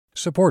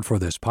Support for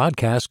this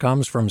podcast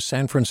comes from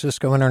San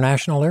Francisco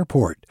International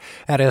Airport.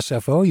 At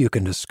SFO, you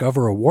can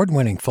discover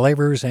award-winning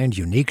flavors and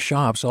unique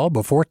shops all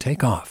before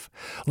takeoff.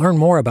 Learn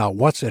more about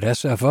what's at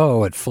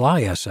SFO at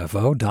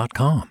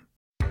flysfo.com.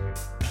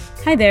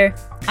 Hi there,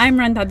 I'm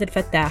Rand Abdel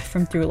Fattah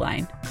from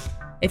Throughline.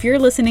 If you're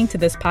listening to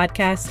this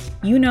podcast,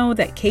 you know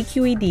that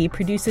KQED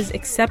produces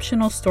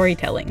exceptional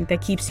storytelling that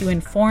keeps you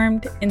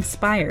informed,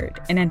 inspired,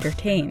 and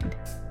entertained.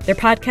 Their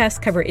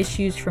podcasts cover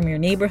issues from your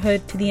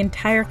neighborhood to the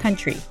entire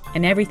country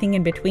and everything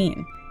in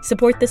between.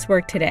 Support this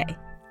work today.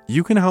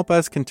 You can help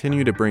us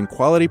continue to bring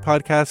quality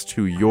podcasts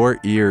to your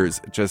ears.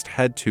 Just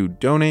head to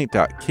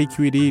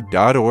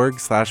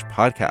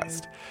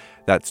donate.kqed.org/podcast.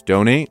 That's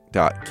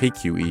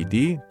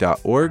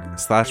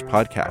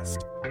donate.kqed.org/podcast.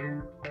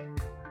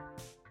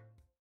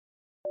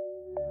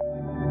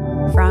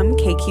 From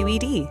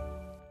KQED.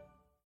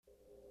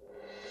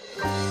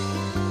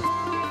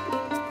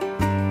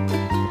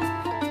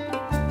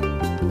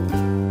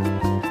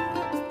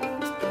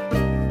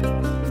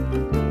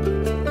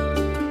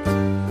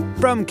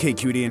 From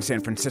KQED in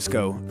San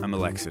Francisco, I'm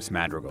Alexis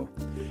Madrigal.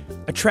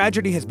 A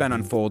tragedy has been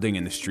unfolding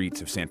in the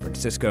streets of San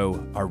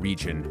Francisco, our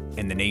region,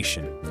 and the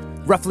nation.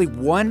 Roughly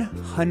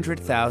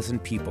 100,000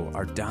 people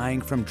are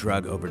dying from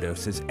drug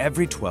overdoses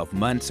every 12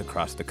 months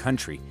across the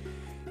country.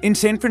 In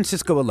San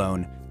Francisco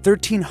alone,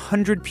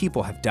 1,300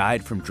 people have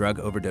died from drug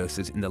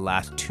overdoses in the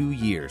last 2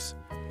 years.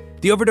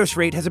 The overdose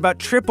rate has about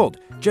tripled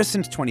just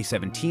since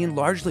 2017,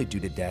 largely due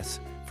to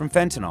deaths from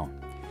fentanyl.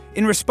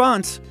 In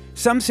response,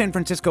 some San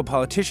Francisco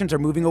politicians are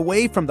moving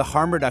away from the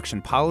harm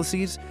reduction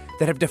policies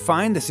that have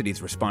defined the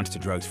city's response to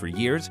drugs for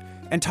years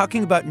and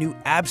talking about new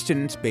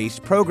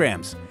abstinence-based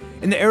programs.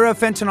 In the era of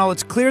fentanyl,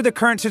 it's clear the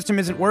current system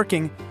isn't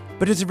working,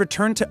 but is a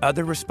return to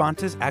other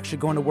responses actually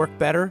going to work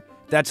better?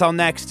 That's all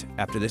next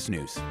after this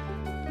news.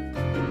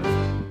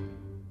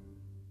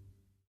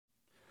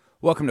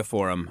 Welcome to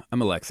Forum.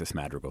 I'm Alexis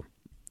Madrigal.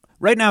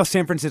 Right now,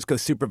 San Francisco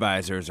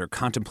supervisors are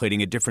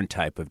contemplating a different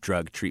type of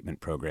drug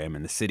treatment program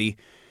in the city.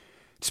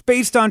 It's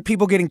based on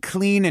people getting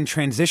clean and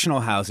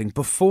transitional housing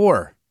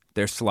before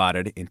they're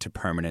slotted into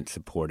permanent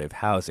supportive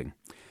housing.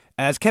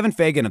 As Kevin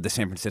Fagan of the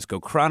San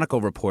Francisco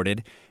Chronicle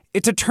reported,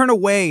 it's a turn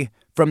away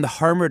from the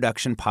harm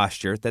reduction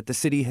posture that the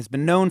city has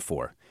been known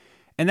for.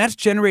 And that's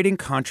generating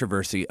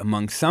controversy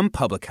among some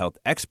public health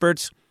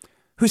experts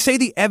who say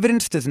the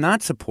evidence does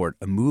not support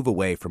a move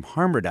away from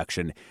harm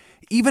reduction,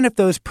 even if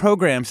those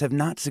programs have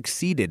not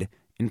succeeded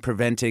in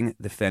preventing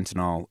the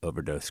fentanyl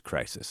overdose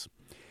crisis.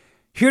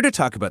 Here to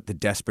talk about the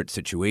desperate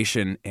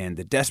situation and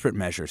the desperate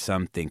measures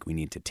some think we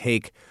need to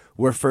take,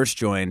 we're first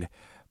joined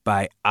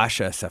by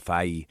Asha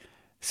Safai.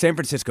 San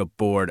Francisco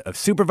Board of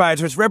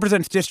Supervisors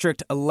represents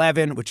District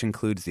 11, which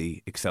includes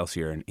the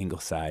Excelsior and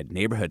Ingleside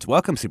neighborhoods.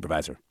 Welcome,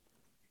 Supervisor.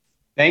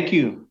 Thank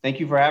you. Thank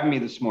you for having me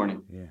this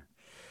morning. Yeah.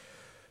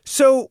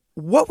 So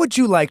what would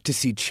you like to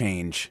see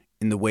change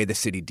in the way the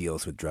city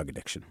deals with drug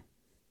addiction?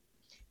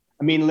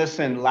 I mean,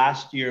 listen,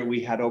 last year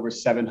we had over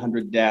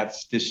 700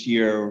 deaths. This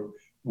year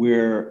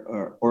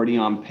we're already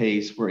on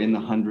pace. We're in the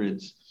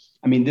hundreds.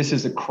 I mean, this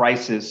is a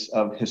crisis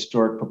of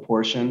historic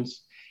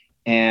proportions.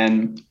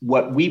 And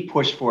what we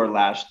pushed for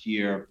last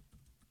year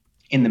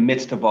in the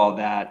midst of all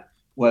that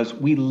was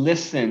we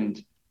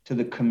listened to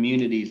the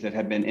communities that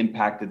have been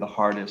impacted the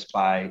hardest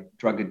by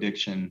drug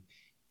addiction.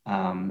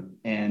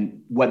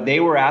 And what they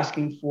were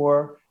asking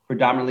for,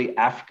 predominantly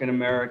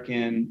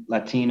African-American,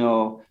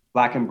 Latino,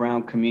 Black and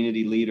Brown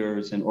community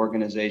leaders and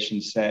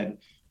organizations said,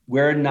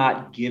 we're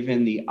not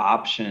given the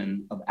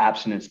option of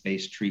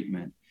abstinence-based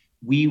treatment.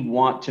 We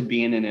want to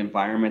be in an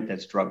environment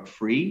that's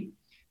drug-free.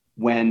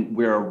 When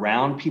we're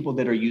around people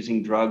that are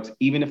using drugs,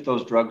 even if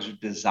those drugs are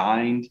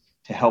designed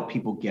to help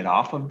people get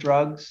off of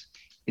drugs,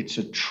 it's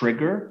a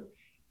trigger.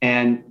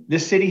 And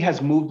this city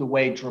has moved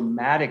away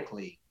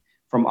dramatically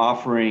from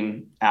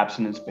offering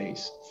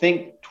abstinence-based.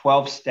 Think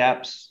 12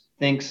 steps,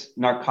 think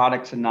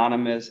Narcotics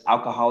Anonymous,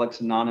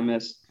 Alcoholics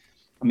Anonymous.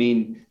 I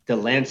mean,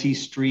 Delancey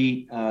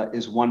Street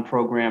is one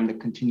program that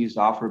continues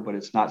to offer, but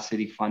it's not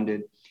city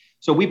funded.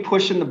 So we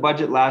pushed in the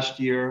budget last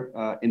year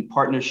in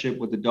partnership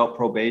with adult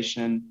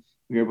probation.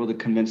 We were able to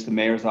convince the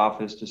mayor's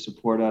office to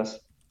support us.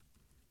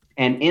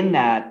 And in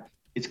that,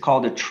 it's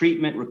called a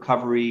treatment,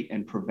 recovery,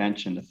 and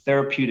prevention, a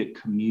therapeutic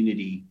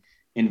community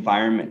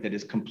environment that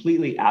is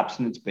completely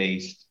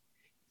abstinence-based.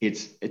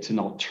 It's an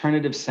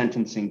alternative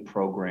sentencing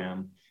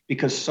program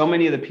because so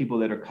many of the people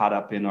that are caught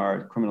up in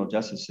our criminal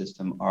justice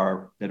system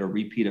that are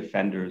repeat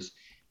offenders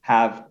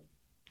have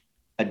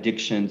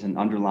addictions and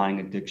underlying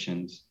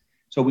addictions.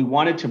 So we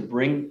wanted to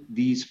bring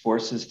these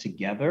forces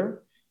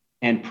together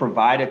and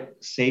provide a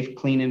safe,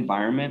 clean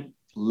environment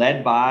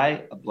led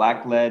by a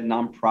Black-led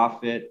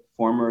nonprofit,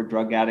 former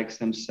drug addicts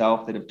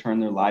themselves that have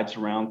turned their lives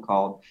around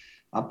called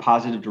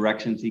Positive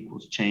Directions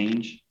Equals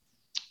Change.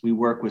 We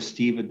work with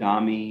Steve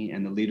Adami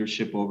and the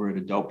leadership over at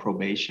Adult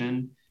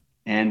Probation,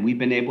 and we've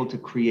been able to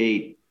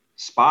create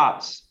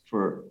spots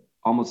for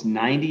almost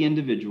 90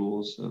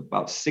 individuals,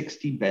 about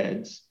 60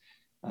 beds.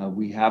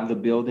 We have the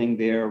building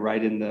there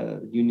right in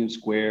the Union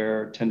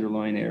Square,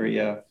 Tenderloin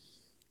area,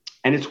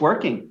 and it's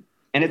working.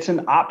 and it's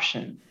an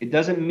option. It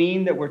doesn't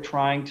mean that we're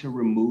trying to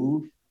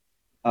remove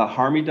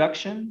harm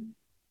reduction,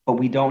 but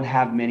we don't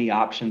have many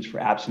options for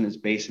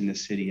abstinence-based in the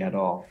city at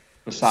all,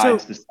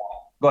 besides this.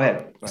 Go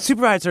ahead.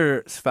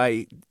 Supervisor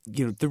Sfai,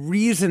 the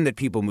reason that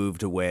people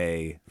moved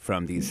away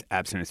from these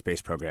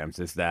abstinence-based programs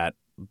is that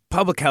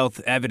public health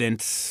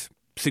evidence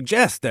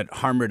suggests that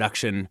harm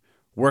reduction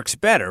works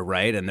better,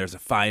 right? And there's a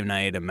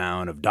finite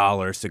amount of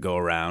dollars to go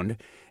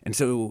around. And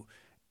so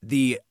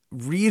the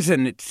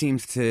reason it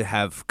seems to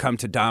have come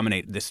to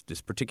dominate this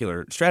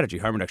particular strategy,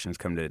 harm reduction has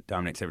come to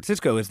dominate San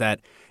Francisco, is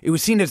that it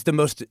was seen as the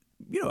most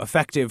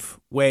effective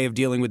way of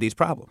dealing with these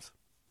problems.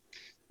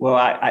 Well,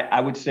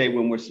 I would say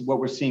what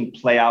we're seeing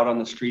play out on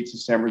the streets of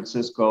San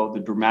Francisco, the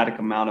dramatic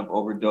amount of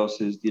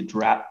overdoses, the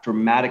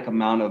dramatic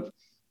amount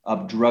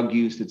of drug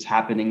use that's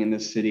happening in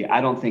this city, I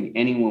don't think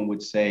anyone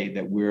would say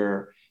that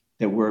we're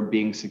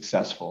being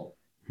successful.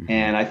 Mm-hmm.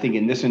 And I think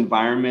in this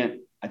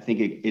environment, I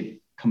think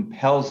it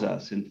compels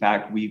us. In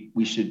fact, we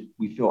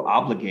feel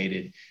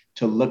obligated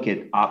to look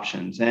at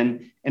options.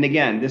 And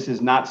again, this is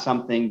not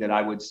something that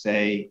I would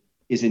say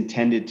is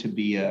intended to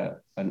be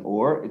an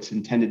or, it's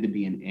intended to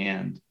be an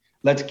and.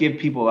 Let's give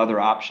people other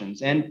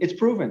options. And it's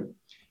proven.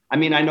 I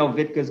mean, I know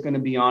Vitka is going to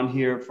be on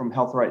here from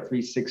Health Right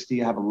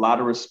 360. I have a lot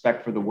of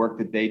respect for the work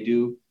that they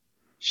do.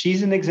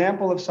 She's an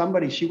example of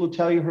somebody, she will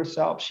tell you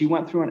herself. She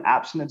went through an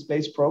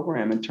abstinence-based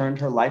program and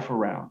turned her life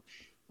around.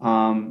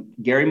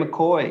 Gary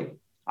McCoy,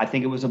 I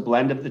think it was a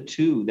blend of the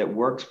two that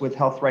works with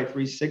Health Right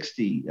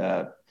 360.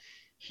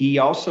 He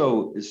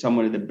also is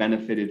someone that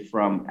benefited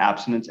from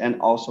abstinence and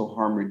also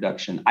harm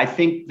reduction. I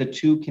think the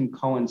two can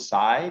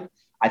coincide.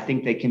 I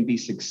think they can be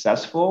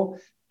successful,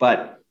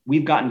 but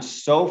we've gotten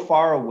so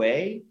far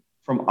away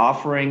from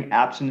offering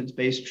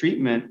abstinence-based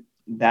treatment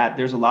that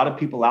there's a lot of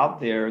people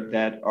out there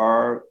that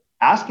are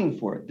asking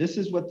for it. This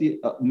is what the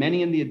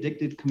many in the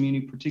addicted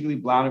community, particularly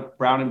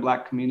brown and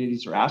Black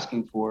communities, are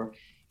asking for,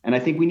 and I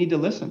think we need to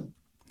listen.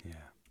 Yeah.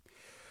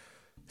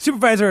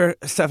 Supervisor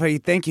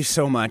Sfai, thank you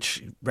so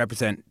much. You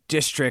represent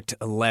District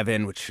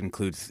 11, which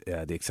includes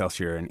the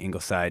Excelsior and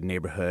Ingleside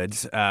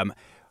neighborhoods.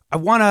 I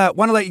want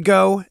to let you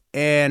go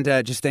and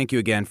just thank you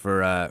again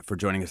for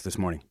joining us this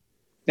morning.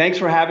 Thanks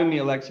for having me,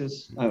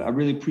 Alexis. I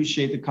really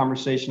appreciate the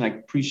conversation. I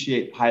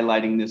appreciate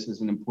highlighting this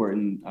as an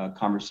important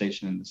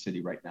conversation in the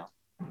city right now.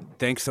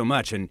 Thanks so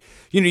much. And,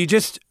 you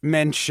just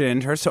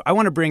mentioned her. So I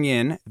want to bring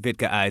in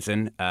Vitka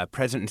Eisen,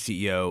 President and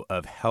CEO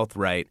of Health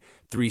Right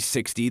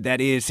 360.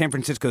 That is San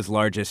Francisco's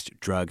largest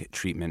drug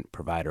treatment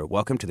provider.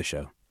 Welcome to the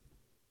show.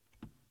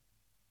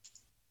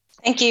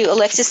 Thank you,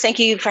 Alexis. Thank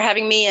you for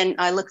having me, and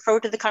I look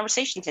forward to the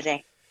conversation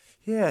today.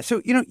 Yeah,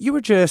 so, you were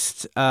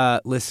just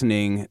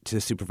listening to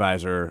the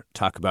supervisor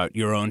talk about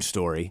your own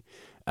story.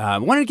 I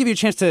wanted to give you a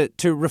chance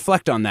to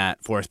reflect on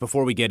that for us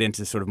before we get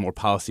into sort of more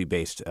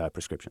policy-based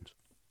prescriptions.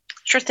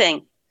 Sure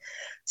thing.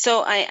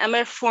 So I'm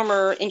a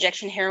former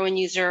injection heroin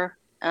user.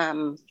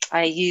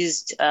 I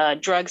used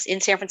drugs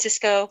in San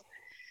Francisco.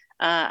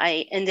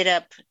 I ended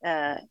up,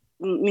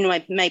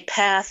 my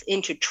path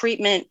into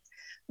treatment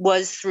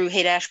was through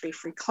Haight-Ashbury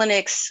Free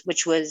Clinics,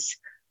 which was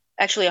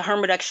actually a harm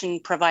reduction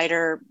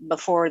provider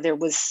before there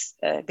was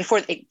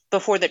before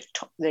the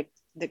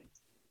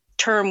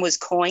term was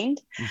coined.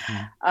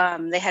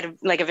 Mm-hmm. They had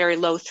a very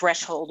low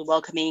threshold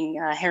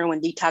welcoming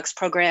heroin detox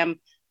program.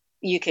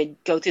 You could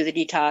go through the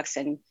detox,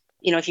 and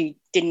if you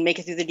didn't make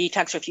it through the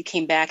detox, or if you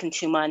came back in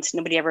 2 months,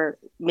 nobody ever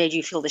made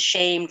you feel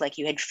ashamed, like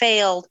you had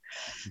failed.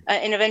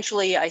 And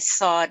eventually, I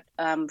sought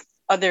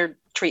other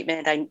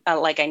treatment.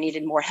 I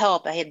needed more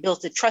help. I had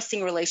built a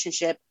trusting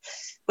relationship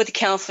with the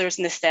counselors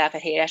and the staff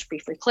at Haight-Ashbury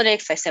Free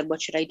Clinics. I said,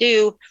 what should I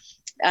do?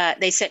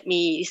 They said,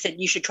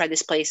 you should try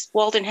this place,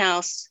 Walden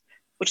House,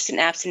 which is an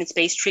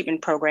abstinence-based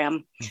treatment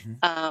program.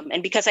 Mm-hmm.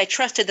 And because I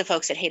trusted the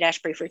folks at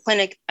Haight-Ashbury Free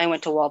Clinic, I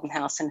went to Walden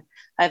House, and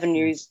I haven't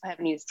used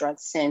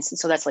drugs since. And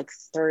so that's like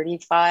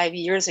 35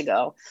 years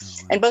ago. Oh,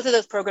 wow. And both of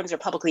those programs are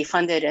publicly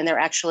funded, and they're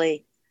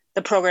actually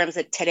the programs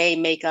that today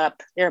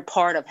they're a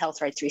part of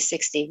Health Right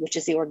 360, which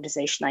is the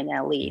organization I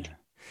now lead. Yeah.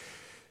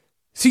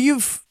 So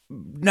you've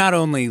not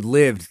only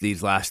lived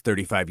these last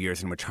 35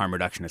 years in which harm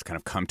reduction has kind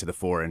of come to the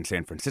fore in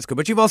San Francisco,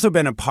 but you've also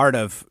been a part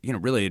of,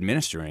 really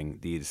administering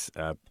these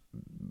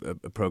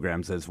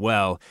programs as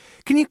well.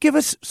 Can you give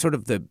us sort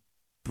of the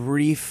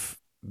brief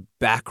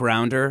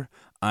backgrounder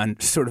on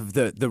sort of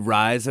the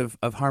rise of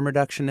harm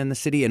reduction in the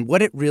city and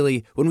what it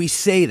really, when we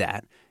say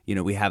that,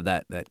 we have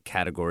that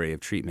category of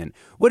treatment,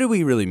 what do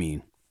we really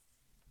mean?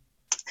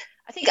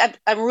 I think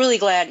I'm really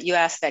glad you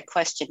asked that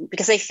question,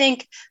 because I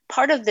think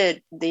part of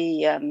the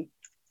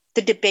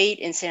debate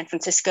in San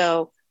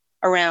Francisco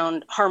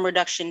around harm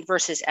reduction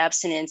versus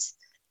abstinence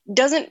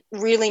doesn't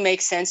really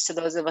make sense to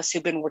those of us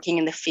who've been working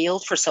in the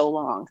field for so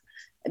long,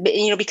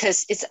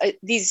 because it's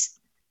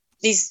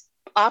these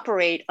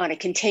operate on a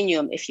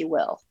continuum, if you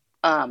will.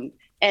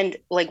 And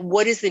like,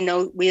 what is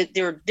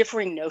there are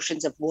differing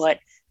notions of what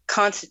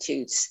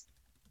constitutes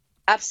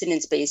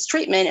abstinence-based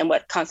treatment and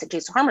what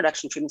constitutes harm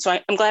reduction treatment. So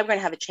I'm glad we're going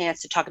to have a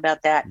chance to talk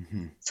about that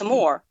some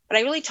more. But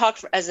I really talk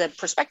as a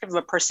perspective of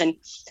a person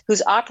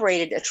who's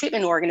operated a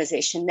treatment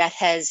organization that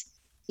has,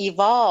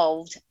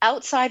 evolved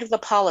outside of the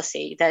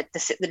policy that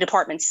the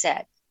department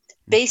set,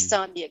 based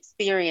on the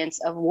experience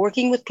of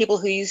working with people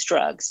who use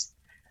drugs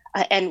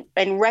and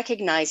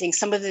recognizing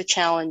some of the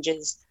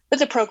challenges that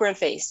the program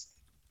faced.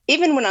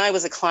 Even when I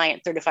was a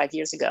client 35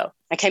 years ago,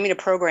 I came in a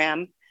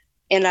program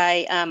and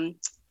and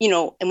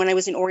when I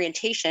was in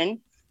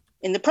orientation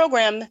in the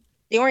program,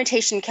 the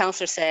orientation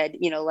counselor said,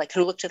 like,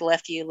 look to the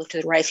left of you, look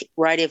to the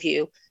right of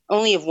you.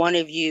 Only if one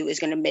of you is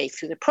going to make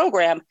through the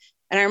program.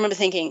 And I remember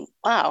thinking,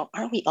 wow,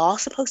 aren't we all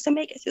supposed to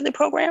make it through the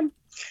program?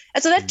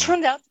 And so that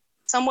turned out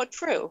somewhat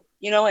true.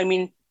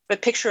 The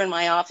picture in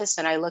my office,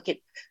 and I look at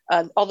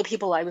all the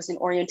people I was in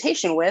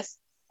orientation with,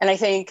 and I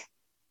think,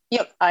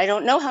 I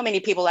don't know how many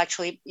people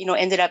actually,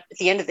 ended up at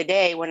the end of the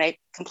day when I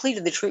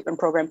completed the treatment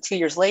program 2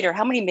 years later,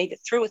 how many made it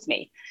through with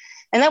me?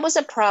 And that was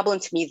a problem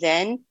to me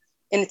then,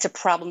 and it's a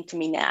problem to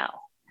me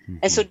now. Mm-hmm.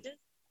 And so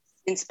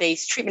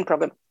evidence-based treatment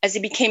program, as I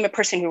became a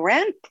person who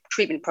ran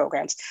treatment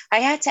programs, I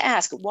had to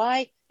ask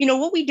why,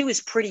 what we do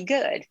is pretty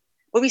good,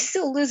 but we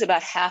still lose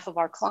about half of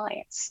our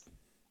clients.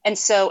 And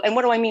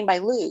what do I mean by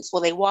lose?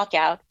 Well, they walk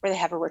out or they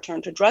have a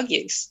return to drug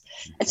use.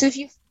 And so if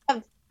you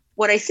have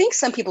what I think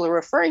some people are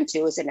referring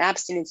to as an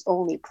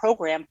abstinence-only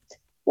program,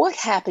 what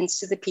happens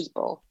to the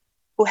people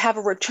who have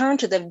a return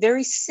to the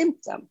very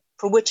symptom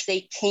for which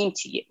they came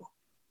to you?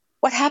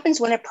 What happens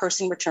when a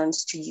person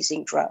returns to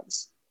using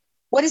drugs?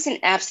 What is an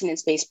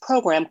abstinence-based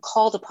program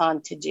called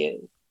upon to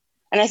do?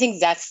 And I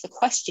think that's the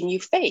question you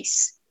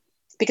face.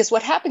 Because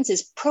what happens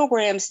is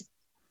programs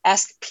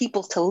ask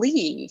people to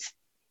leave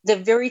the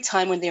very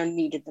time when they're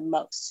needed the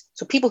most.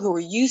 So people who are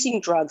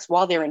using drugs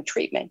while they're in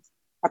treatment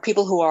are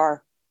people who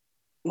are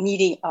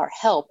needing our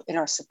help and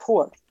our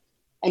support.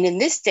 And in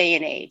this day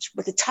and age,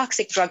 with the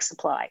toxic drug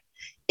supply,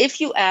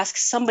 if you ask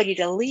somebody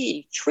to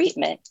leave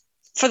treatment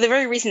for the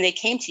very reason they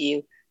came to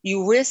you,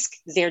 you risk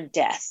their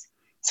death.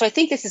 So I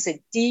think this is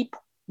a deep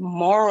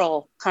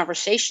moral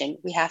conversation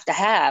we have to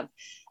have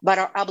about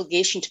our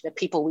obligation to the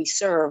people we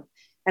serve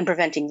and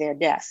preventing their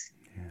death.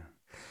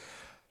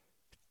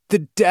 The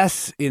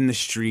deaths in the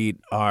street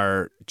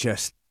are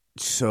just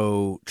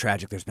so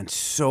tragic. There's been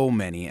so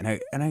many. And I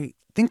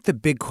think the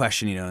big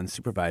question, and the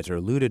supervisor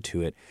alluded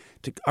to it,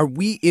 are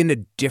we in a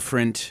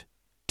different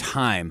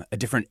time, a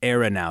different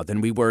era now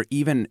than we were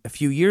even a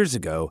few years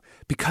ago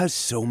because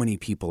so many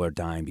people are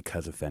dying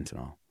because of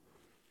fentanyl?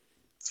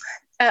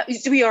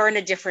 We are in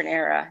a different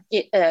era.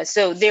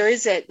 So there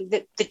is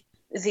the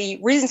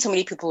reason so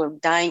many people are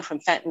dying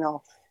from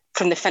fentanyl,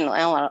 from the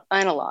fentanyl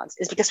analogs,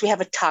 is because we have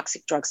a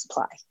toxic drug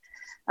supply.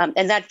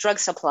 And that drug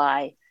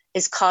supply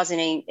is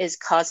causing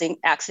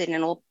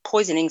accidental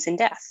poisonings and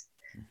death.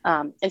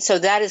 And so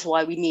that is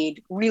why we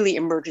need really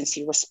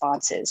emergency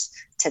responses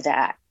to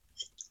that.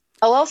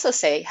 I'll also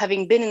say,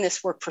 having been in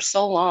this work for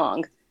so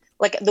long,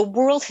 like the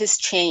world has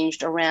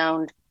changed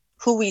around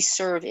who we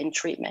serve in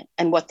treatment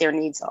and what their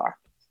needs are.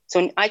 So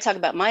when I talk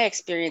about my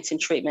experience in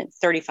treatment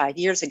 35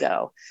 years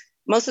ago,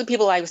 most of the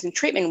people I was in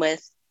treatment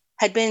with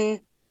had been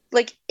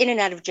like in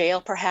and out of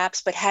jail,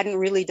 perhaps, but hadn't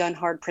really done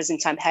hard prison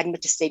time, hadn't been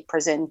to state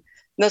prison.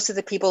 Most of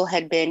the people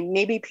had been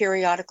maybe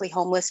periodically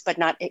homeless, but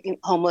not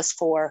homeless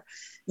for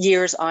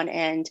years on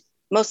end.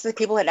 Most of the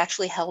people had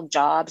actually held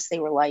jobs. They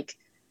were like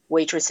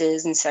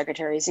waitresses and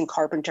secretaries and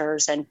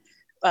carpenters and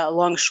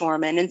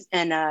longshoremen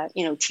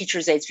and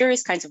teachers' aides,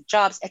 various kinds of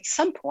jobs at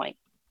some point.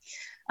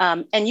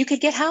 And you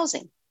could get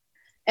housing.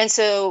 And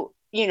so,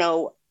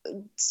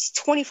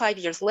 25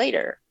 years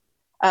later,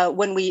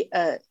 when we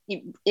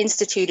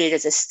instituted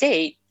as a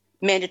state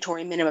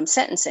mandatory minimum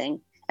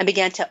sentencing and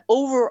began to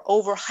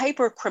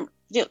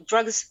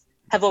drugs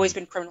have always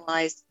been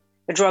criminalized.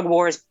 The drug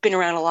war has been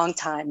around a long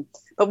time.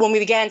 But when we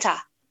began to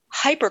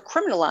hyper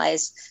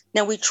criminalize,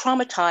 now we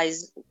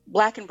traumatize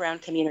Black and brown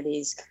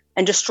communities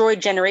and destroy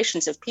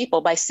generations of people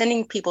by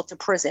sending people to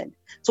prison.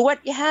 So what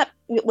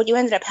you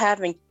ended up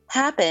having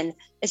happen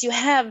is you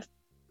have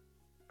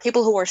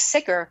people who are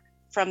sicker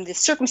from the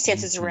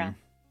circumstances around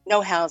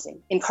no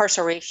housing,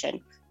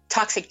 incarceration,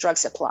 toxic drug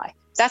supply.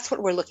 That's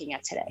what we're looking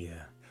at today.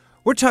 Yeah.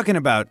 We're talking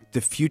about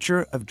the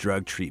future of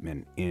drug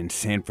treatment in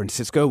San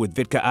Francisco with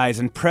Vitka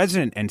Eisen,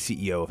 president and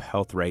CEO of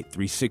Health Right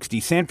 360,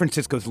 San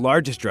Francisco's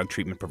largest drug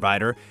treatment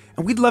provider.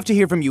 And we'd love to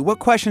hear from you. What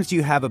questions do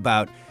you have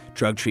about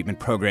drug treatment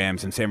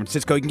programs in San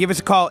Francisco? You can give us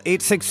a call,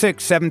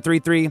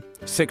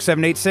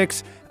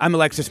 866-733-6786. I'm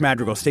Alexis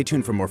Madrigal. Stay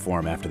tuned for more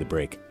Forum after the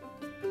break.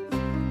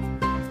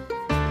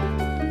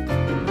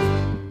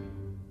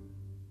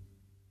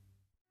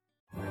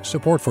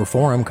 Support for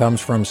Forum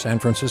comes from San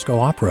Francisco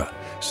Opera.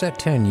 Set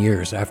 10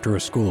 years after a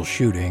school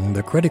shooting,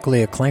 the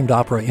critically acclaimed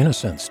opera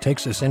Innocence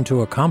takes us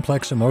into a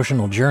complex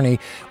emotional journey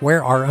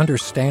where our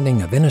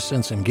understanding of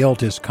innocence and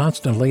guilt is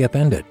constantly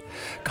upended.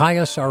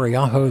 Kaya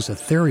Sariaho's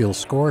ethereal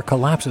score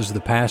collapses the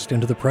past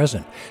into the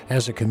present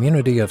as a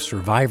community of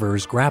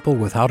survivors grapple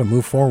with how to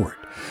move forward.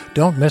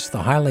 Don't miss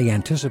the highly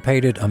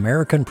anticipated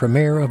American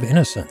premiere of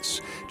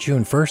Innocence,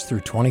 June 1st through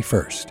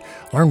 21st.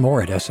 Learn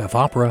more at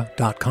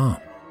sfopera.com.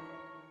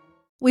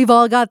 We've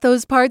all got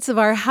those parts of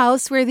our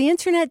house where the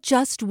internet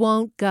just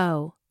won't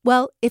go.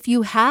 Well, if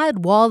you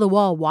had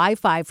wall-to-wall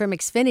Wi-Fi from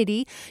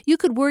Xfinity, you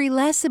could worry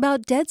less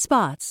about dead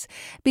spots.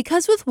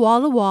 Because with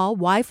wall-to-wall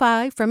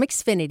Wi-Fi from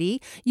Xfinity,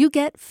 you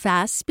get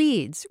fast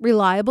speeds,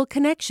 reliable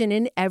connection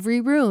in every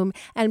room,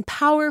 and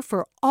power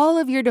for all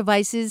of your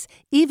devices,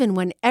 even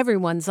when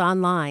everyone's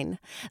online.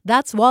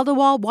 That's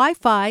wall-to-wall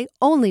Wi-Fi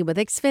only with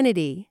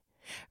Xfinity.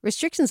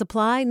 Restrictions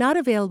apply, not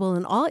available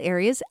in all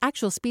areas.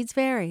 Actual speeds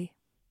vary.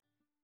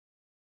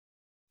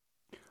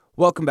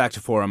 Welcome back to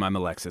Forum. I'm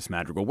Alexis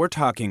Madrigal. We're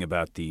talking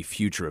about the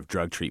future of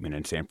drug treatment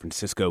in San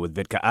Francisco with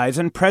Vitka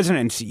Eisen, president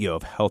and CEO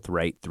of Health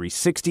Right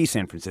 360,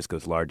 San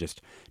Francisco's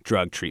largest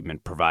drug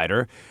treatment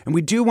provider. And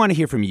we do want to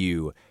hear from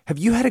you. Have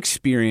you had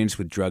experience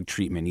with drug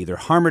treatment, either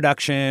harm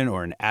reduction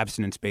or an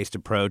abstinence-based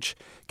approach?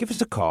 Give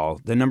us a call.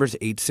 The number's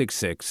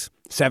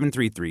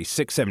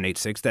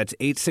 866-733-6786. That's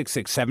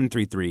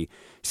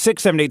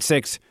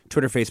 866-733-6786.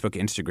 Twitter, Facebook,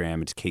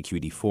 Instagram, it's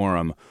KQED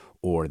Forum,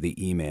 or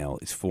the email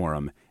is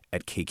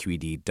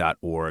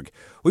forum@kqed.org.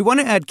 We want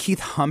to add Keith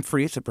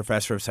Humphreys, a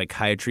professor of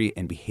psychiatry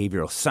and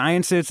behavioral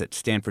sciences at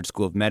Stanford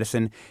School of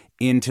Medicine,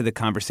 into the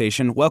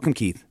conversation. Welcome,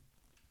 Keith.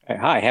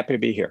 Hi, happy to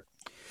be here.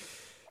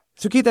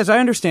 So, Keith, as I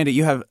understand it,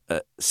 you have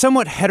a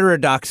somewhat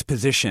heterodox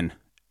position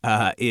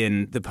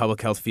in the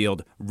public health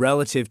field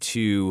relative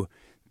to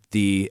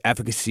the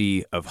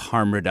efficacy of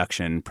harm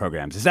reduction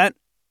programs. Is that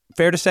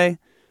fair to say?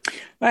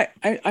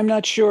 I'm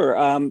not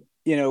sure.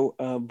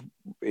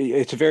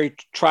 It's a very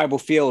tribal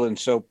field, and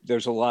so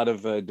there's a lot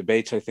of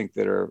debates, I think,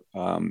 that are,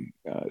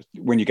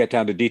 when you get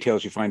down to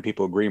details, you find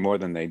people agree more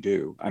than they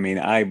do. I mean,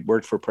 I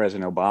worked for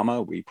President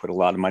Obama. We put a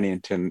lot of money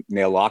into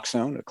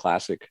naloxone, a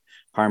classic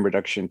harm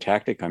reduction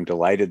tactic. I'm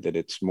delighted that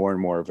it's more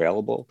and more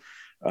available.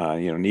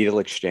 Needle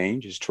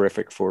exchange is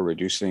terrific for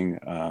reducing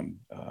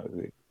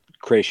the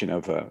creation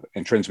of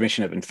and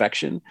transmission of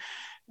infection,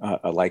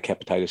 like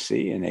hepatitis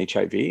C and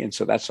HIV. And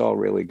so that's all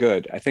really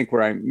good. I think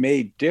where I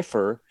may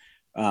differ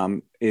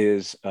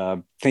is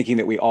thinking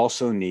that we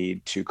also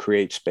need to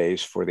create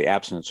space for the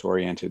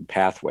abstinence-oriented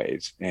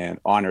pathways and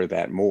honor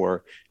that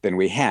more than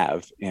we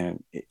have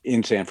in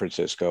San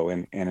Francisco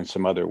and in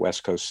some other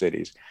West Coast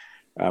cities.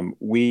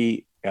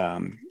 A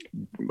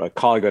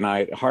colleague and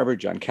I at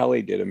Harvard, John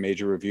Kelly, did a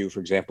major review,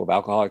 for example, of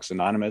Alcoholics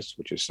Anonymous,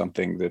 which is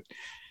something that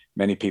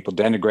many people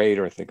denigrate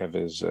or think of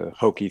as a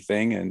hokey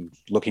thing. And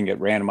looking at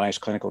randomized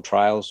clinical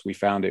trials, we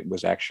found it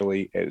was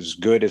actually as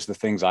good as the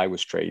things I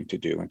was trained to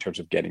do in terms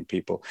of getting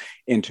people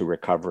into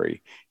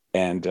recovery.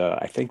 And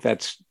I think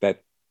that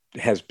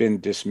has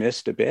been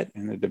dismissed a bit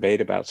in the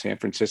debate about San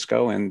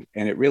Francisco, and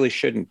it really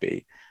shouldn't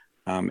be.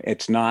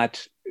 It's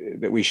not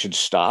that we should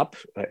stop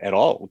at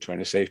all trying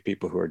to save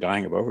people who are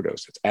dying of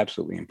overdose. It's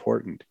absolutely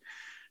important.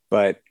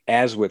 But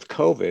as with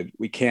COVID,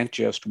 we can't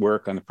just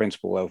work on the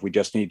principle of we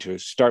just need to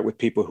start with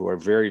people who are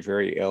very,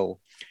 very ill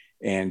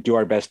and do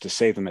our best to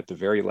save them at the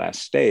very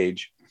last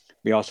stage.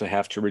 We also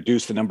have to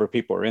reduce the number of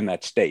people who are in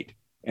that state.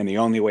 And the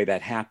only way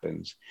that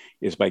happens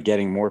is by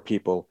getting more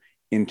people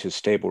into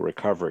stable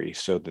recovery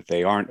so that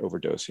they aren't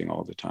overdosing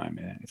all the time.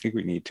 And I think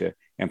we need to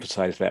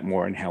emphasize that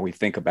more in how we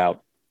think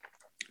about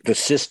the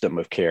system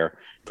of care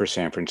for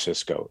San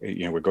Francisco.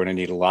 We're going to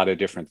need a lot of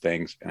different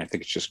things. And I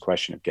think it's just a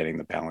question of getting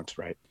the balance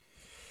right.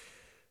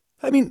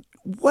 I mean,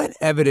 what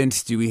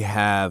evidence do we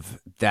have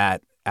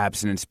that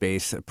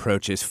abstinence-based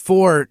approaches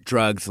for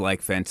drugs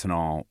like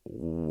fentanyl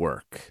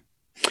work?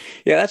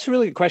 Yeah, that's a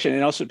really good question.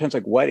 It also depends,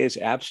 what is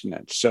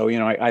abstinence? So,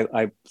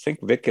 I think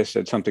Vitka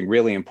said something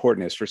really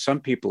important is for some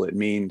people, it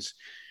means,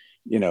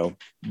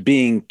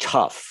 being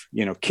tough,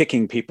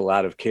 kicking people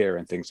out of care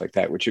and things like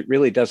that, which it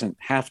really doesn't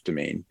have to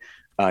mean.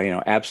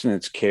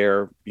 Abstinence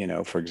care,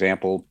 for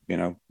example,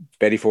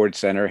 Betty Ford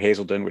Center,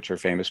 Hazelden, which are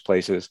famous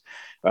places,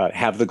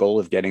 have the goal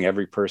of getting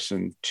every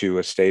person to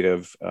a state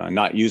of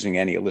not using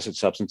any illicit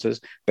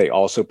substances. They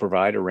also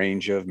provide a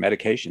range of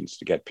medications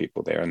to get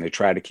people there, and they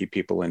try to keep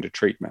people into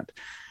treatment.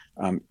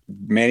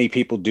 Many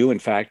people do, in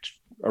fact,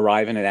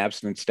 arrive in an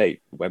abstinent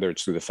state, whether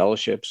it's through the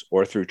fellowships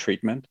or through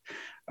treatment.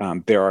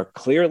 There are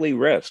clearly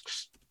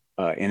risks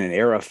in an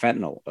era of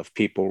fentanyl of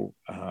people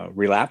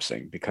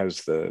relapsing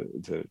because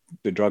the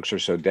drugs are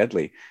so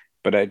deadly.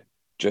 But I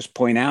just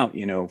point out,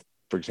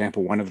 for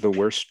example, one of the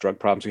worst drug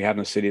problems we have in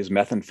the city is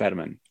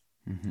methamphetamine.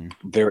 Mm-hmm.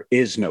 There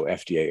is no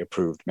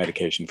FDA-approved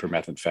medication for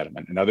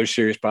methamphetamine. Another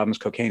serious problem is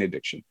cocaine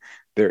addiction.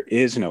 There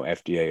is no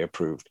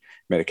FDA-approved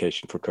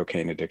medication for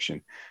cocaine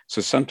addiction.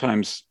 So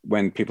sometimes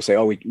when people say,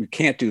 we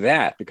can't do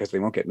that because they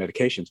won't get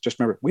medications, just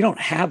remember, we don't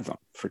have them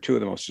for two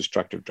of the most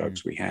destructive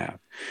drugs we have.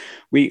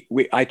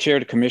 I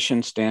chaired a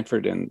commission,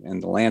 Stanford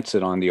and the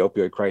Lancet, on the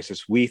opioid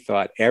crisis. We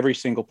thought every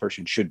single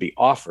person should be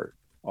offered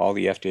all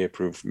the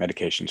FDA-approved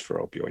medications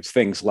for opioids,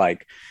 things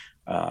like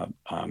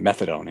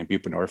methadone and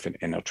buprenorphine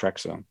and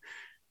naltrexone.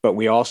 But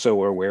we also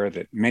were aware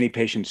that many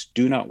patients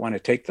do not want to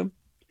take them.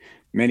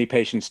 Many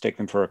patients take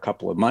them for a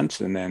couple of months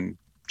and then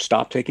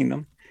stop taking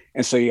them.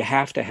 And so you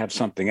have to have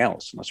something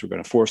else, unless we're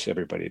going to force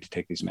everybody to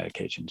take these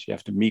medications. You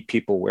have to meet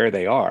people where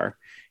they are.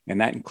 And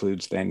that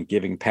includes then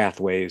giving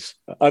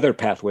other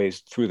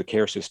pathways through the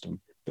care system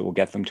that will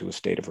get them to a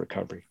state of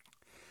recovery.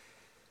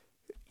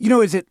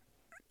 Is it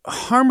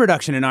harm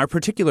reduction in our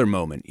particular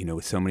moment,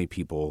 with so many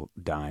people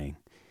dying,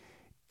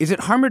 is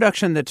it harm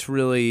reduction that's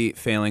really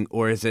failing,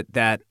 or is it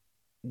that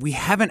we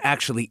haven't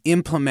actually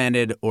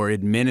implemented or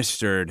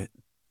administered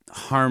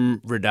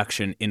harm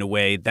reduction in a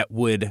way that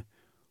would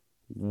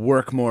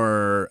work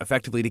more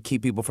effectively to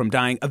keep people from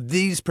dying of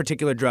these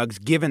particular drugs,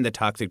 given the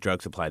toxic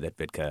drug supply that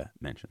Vitka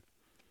mentioned?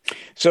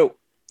 So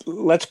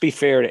let's be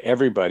fair to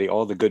everybody,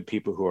 all the good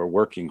people who are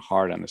working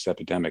hard on this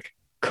epidemic.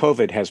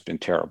 COVID has been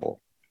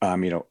terrible.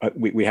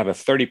 We have a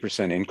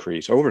 30%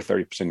 increase, over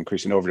 30%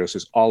 increase in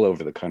overdoses all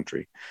over the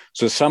country.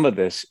 So some of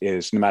this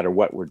is, no matter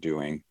what we're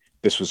doing,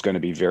 this was going to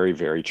be very,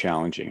 very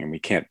challenging, and we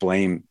can't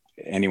blame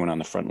anyone on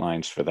the front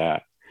lines for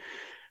that.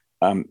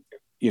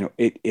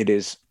 It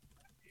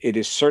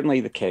is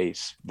certainly the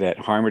case that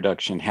harm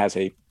reduction has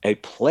a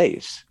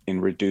place in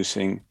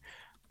reducing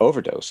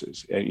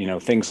overdoses.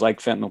 Things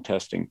like fentanyl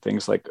testing,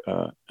 things like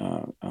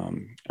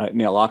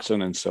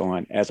naloxone and so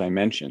on, as I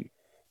mentioned.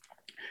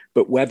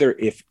 But whether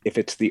if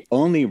it's the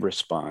only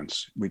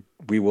response,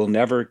 we will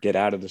never get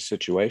out of the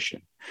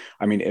situation.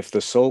 I mean, if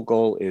the sole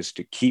goal is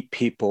to keep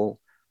people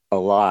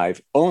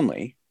alive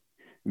only,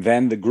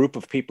 then the group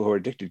of people who are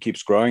addicted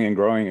keeps growing and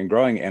growing and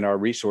growing, and our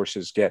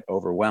resources get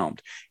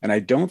overwhelmed. And I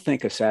don't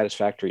think a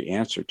satisfactory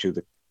answer to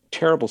the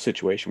terrible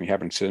situation we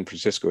have in San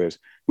Francisco is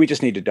we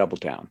just need to double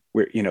down.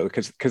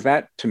 Because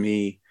that to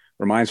me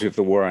reminds me of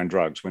the war on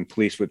drugs, when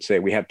police would say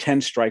we have 10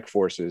 strike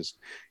forces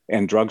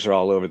and drugs are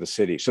all over the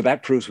city. So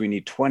that proves we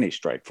need 20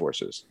 strike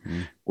forces,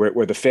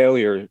 where the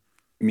failure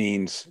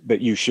means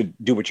that you should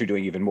do what you're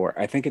doing even more.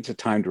 I think it's a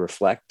time to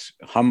reflect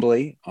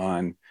humbly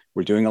on,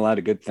 we're doing a lot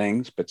of good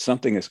things, but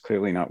something is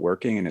clearly not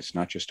working. And it's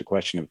not just a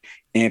question of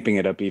amping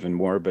it up even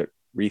more, but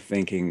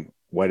rethinking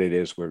what it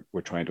is we're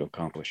trying to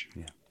accomplish.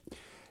 Yeah.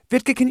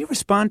 Vitka, can you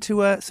respond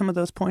to some of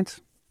those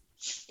points?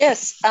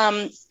 Yes.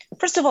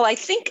 First of all, I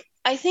think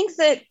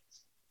that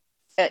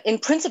in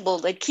principle,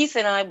 that Keith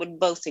and I would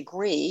both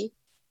agree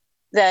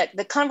that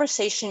the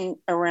conversation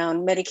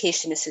around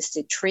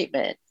medication-assisted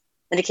treatment,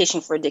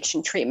 medication for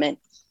addiction treatment,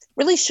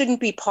 really shouldn't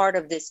be part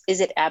of this, is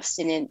it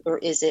abstinent or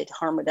is it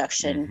harm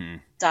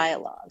reduction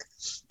dialogue.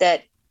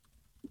 That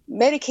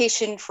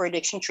medication for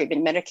addiction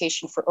treatment,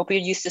 medication for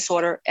opioid use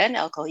disorder and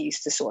alcohol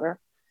use disorder,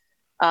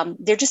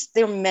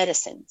 they're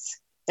medicines.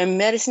 They're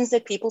medicines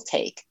that people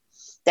take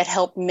that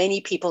help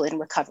many people in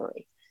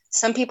recovery.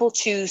 Some people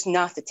choose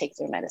not to take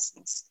their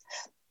medicines,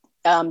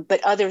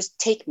 but others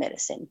take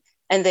medicine,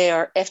 and they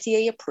are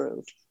FDA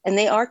approved, and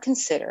they are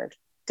considered,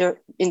 they're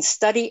in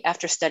study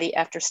after study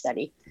after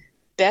study,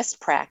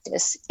 best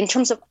practice in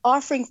terms of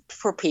offering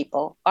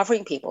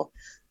people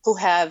who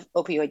have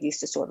opioid use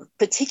disorder,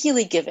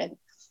 particularly given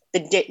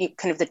the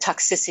kind of the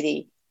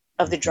toxicity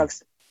of the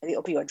drugs, the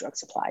opioid drug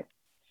supply.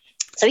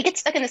 So we get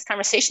stuck in this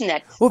conversation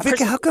that. Well,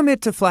 Vicky, how come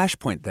it's a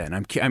flashpoint then?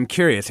 I'm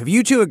curious. If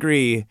you two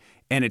agree,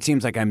 and it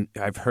seems like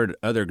I've heard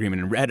other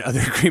agreement and read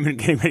other agreement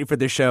getting ready for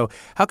this show,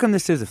 how come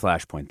this is a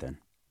flashpoint then?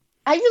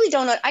 I really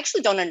don't know. I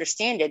actually don't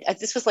understand it.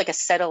 This was like a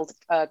settled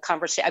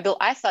conversation.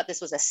 I thought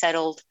this was a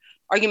settled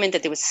argument,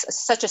 that there was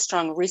such a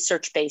strong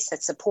research base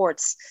that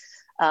supports,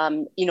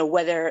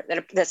 whether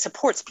that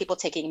supports people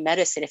taking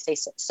medicine if they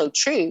so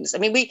choose. I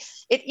mean,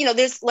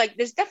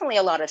 there's definitely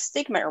a lot of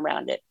stigma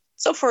around it.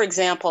 So, for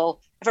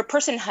example, if a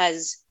person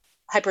has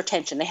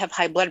hypertension, they have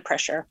high blood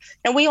pressure.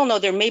 Now, we all know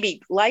there may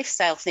be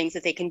lifestyle things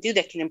that they can do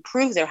that can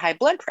improve their high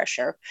blood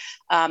pressure.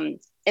 And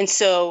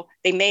so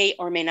they may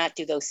or may not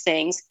do those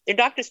things. Their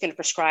doctor's going to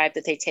prescribe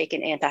that they take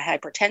an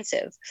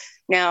antihypertensive.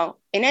 Now,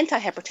 an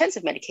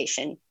antihypertensive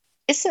medication,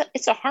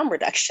 it's a harm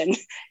reduction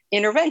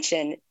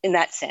intervention in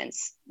that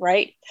sense,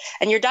 right?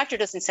 And your doctor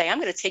doesn't say,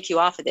 I'm going to take you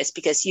off of this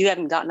because you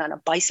haven't gotten on a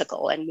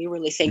bicycle and we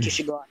really think you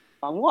should go on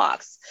long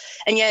walks.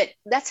 And yet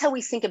that's how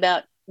we think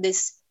about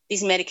these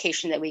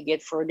medication that we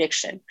get for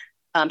addiction.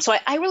 So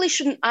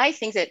I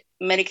think that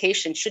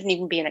medication shouldn't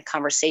even be in a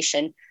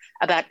conversation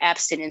about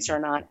abstinence or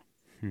not.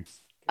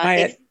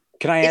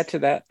 Can I add to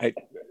that? I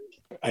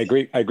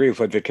agree with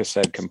what Vic has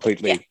said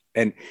completely. Yeah.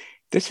 And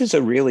this is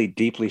a really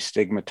deeply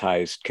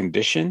stigmatized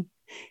condition.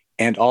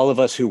 And all of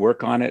us who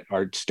work on it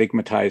are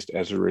stigmatized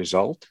as a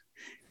result.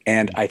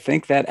 And I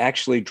think that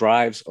actually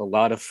drives a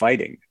lot of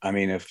fighting. I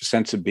mean, a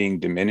sense of being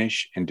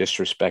diminished and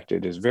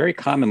disrespected is very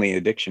commonly in the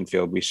addiction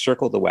field. We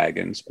circle the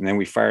wagons and then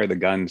we fire the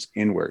guns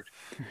inward.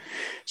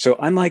 So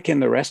unlike in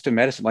the rest of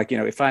medicine,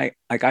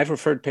 I've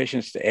referred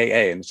patients to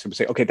AA and some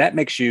say, okay, that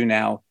makes you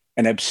now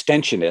an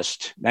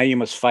abstentionist. Now you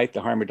must fight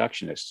the harm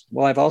reductionist.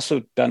 Well, I've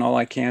also done all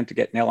I can to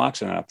get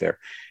naloxone out there.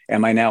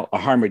 Am I now a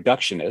harm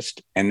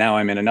reductionist? And now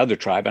I'm in another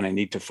tribe and I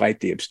need to fight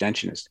the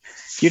abstentionist.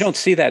 You don't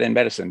see that in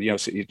medicine.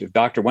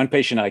 Doctor, one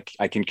patient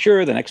I can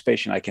cure, the next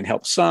patient I can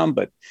help some,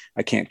 but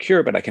I can't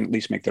cure, but I can at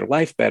least make their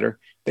life better.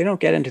 They don't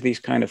get into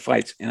these kind of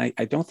fights. And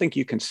I don't think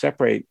you can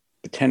separate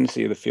the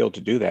tendency of the field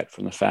to do that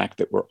from the fact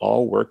that we're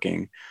all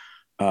working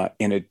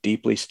in a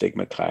deeply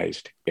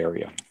stigmatized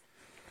area.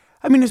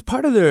 I mean, is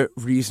part of the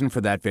reason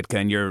for that, Vitka,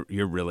 and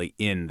you're really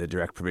in the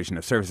direct provision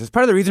of services,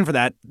 part of the reason for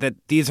that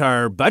these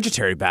are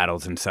budgetary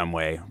battles in some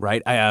way,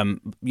 right?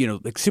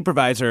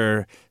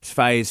 Supervisor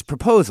Svai's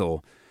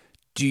proposal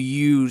Do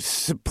you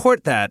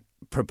support that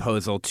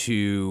proposal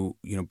to,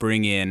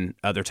 bring in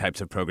other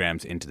types of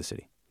programs into the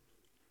city?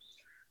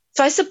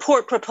 So I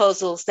support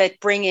proposals that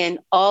bring in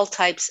all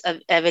types of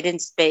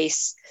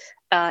evidence-based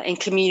and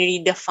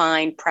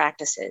community-defined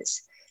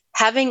practices.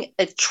 Having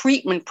a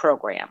treatment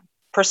program,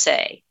 per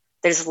se,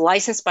 that is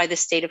licensed by the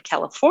state of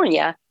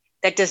California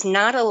that does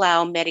not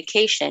allow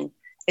medication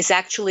is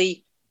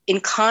actually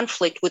in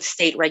conflict with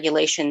state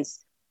regulations.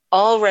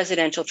 All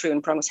residential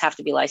treatment programs have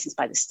to be licensed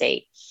by the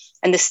state.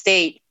 And the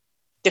state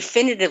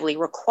definitively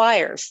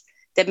requires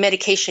that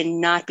medication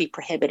not be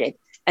prohibited.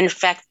 And in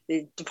fact,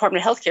 the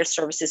Department of Healthcare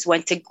Services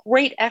went to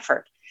great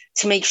effort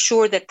to make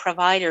sure that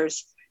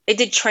providers, they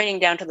did training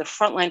down to the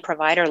frontline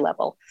provider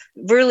level,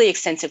 really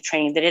extensive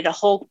training. They did a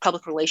whole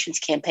public relations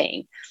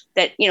campaign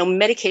that,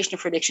 medication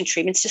for addiction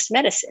treatment is just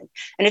medicine.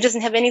 And it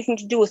doesn't have anything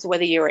to do with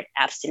whether you're an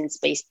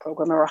abstinence-based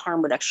program or a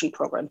harm reduction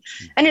program.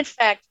 Mm-hmm. And in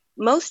fact,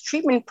 most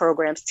treatment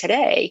programs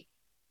today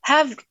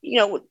have,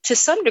 to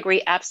some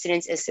degree,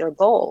 abstinence as their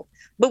goal.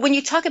 But when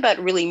you talk about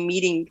really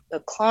meeting the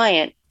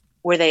client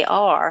where they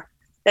are,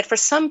 that for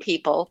some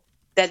people,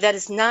 that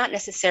is not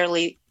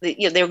necessarily,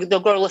 their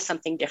goal is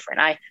something different.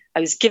 I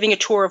was giving a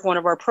tour of one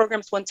of our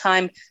programs one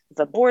time with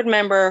a board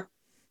member,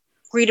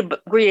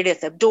 greeted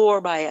at the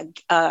door by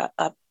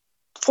a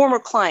former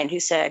client who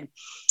said,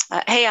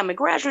 hey, I'm a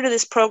graduate of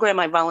this program.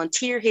 I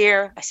volunteer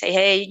here. I say,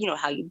 hey,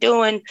 how you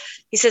doing?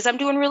 He says, I'm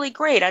doing really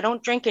great. I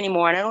don't drink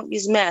anymore and I don't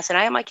use meth and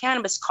I have my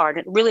cannabis card.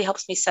 And it really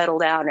helps me settle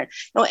down. And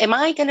am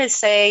I going to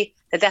say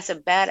that that's a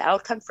bad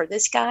outcome for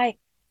this guy?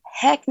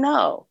 Heck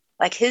no.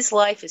 Like his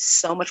life is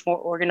so much more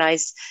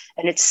organized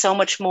and it's so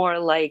much more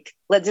like,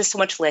 there's so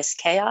much less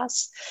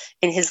chaos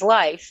in his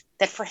life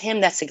that for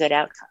him, that's a good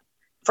outcome.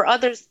 For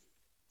others,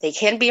 they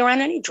can't be around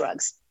any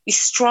drugs.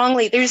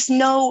 There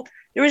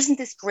isn't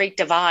this great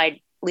divide, at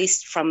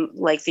least from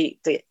like the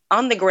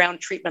on the ground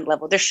treatment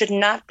level. There should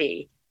not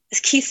be.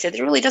 As Keith said,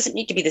 there really doesn't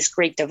need to be this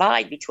great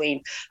divide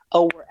between,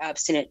 we're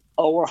abstinent,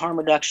 we're harm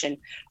reduction.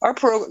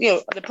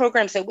 The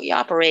programs that we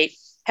operate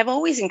have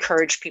always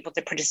encouraged people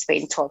to participate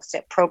in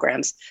 12-step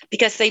programs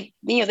because they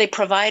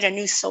provide a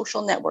new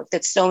social network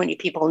that so many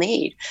people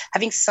need.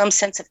 Having some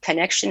sense of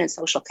connection and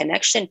social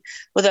connection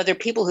with other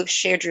people who've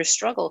shared your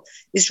struggle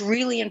is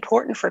really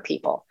important for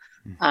people.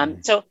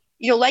 Mm-hmm. So,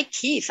 like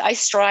Keith, I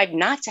strive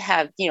not to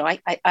have,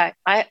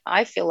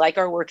 I feel like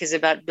our work is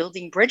about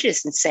building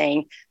bridges and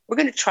saying, we're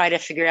going to try to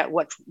figure out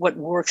what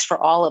works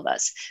for all of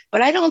us.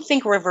 But I don't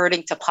think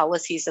reverting to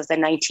policies of the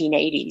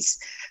 1980s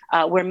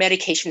where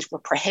medications were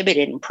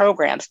prohibited in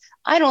programs,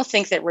 I don't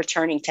think that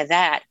returning to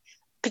that,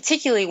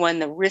 particularly when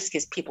the risk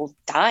is people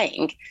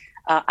dying,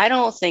 I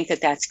don't think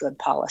that that's good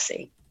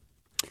policy.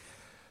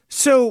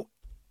 So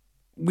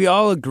we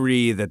all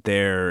agree that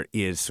there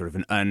is sort of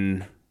an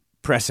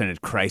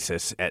unprecedented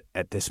crisis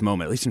at this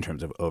moment, at least in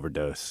terms of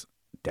overdose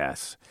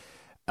deaths.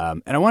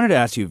 And I wanted to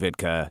ask you,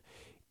 Vitka,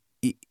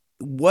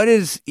 what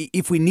is,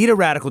 if we need a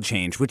radical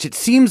change, which it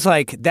seems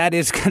like that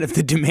is kind of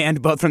the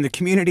demand both from the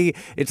community,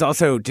 it's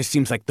also just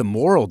seems like the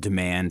moral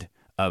demand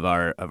of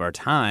our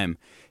time,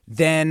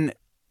 then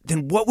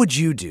what would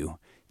you do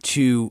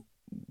to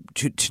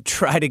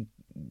try to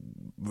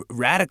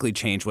radically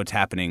change what's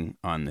happening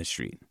on the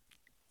street?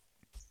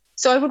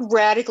 So I would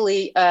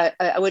radically,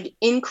 I would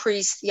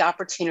increase the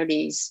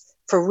opportunities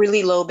for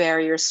really low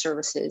barrier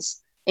services,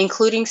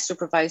 including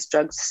supervised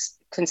drugs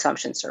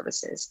consumption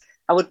services.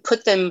 I would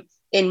put them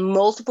in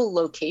multiple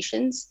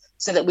locations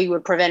so that we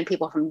would prevent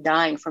people from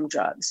dying from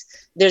drugs.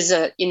 There's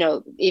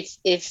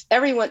if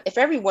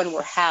everyone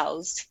were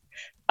housed,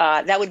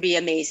 that would be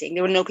amazing.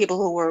 There were no people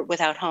who were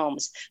without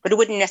homes, but it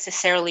wouldn't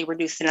necessarily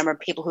reduce the number of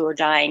people who are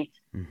dying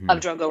of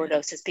drug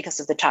overdoses because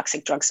of the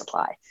toxic drug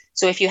supply.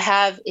 So if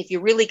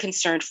you're really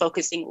concerned,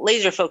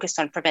 laser focused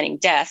on preventing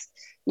death,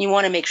 you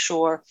want to make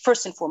sure,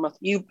 first and foremost,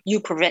 you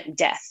prevent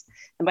death.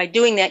 And by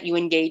doing that, you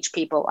engage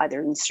people either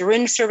in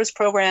syringe service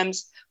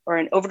programs or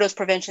in overdose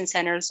prevention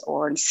centers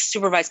or in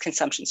supervised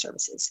consumption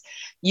services.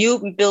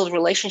 You build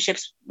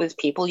relationships with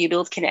people, you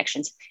build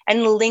connections,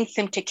 and link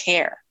them to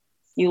care.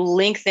 You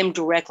link them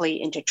directly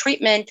into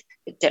treatment,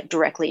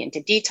 directly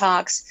into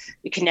detox.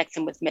 You connect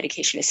them with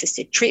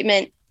medication-assisted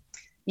treatment.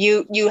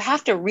 You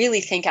have to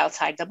really think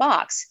outside the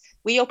box.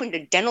 We opened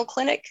a dental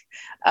clinic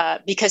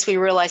because we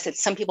realized that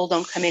some people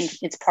don't come in.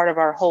 It's part of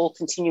our whole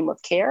continuum of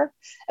care.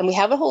 And we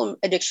have a whole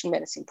addiction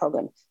medicine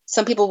program.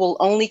 Some people will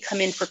only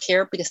come in for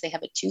care because they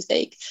have a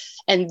toothache.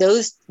 And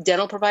those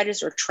dental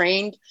providers are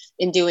trained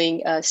in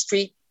doing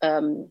street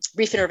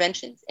brief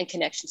interventions and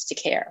connections to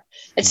care.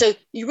 And so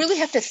you really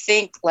have to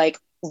think like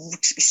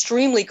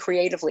extremely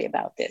creatively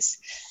about this.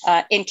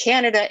 In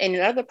Canada and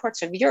in other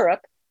parts of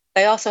Europe,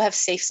 they also have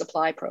safe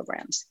supply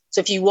programs.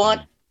 So if you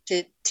want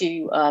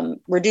to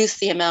reduce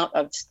the amount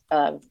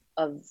of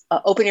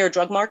open air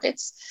drug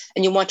markets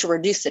and you want to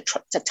reduce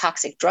the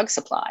toxic drug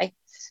supply,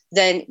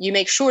 then you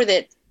make sure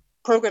that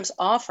programs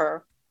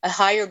offer a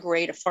higher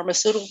grade, a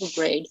pharmaceutical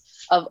grade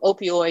of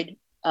opioid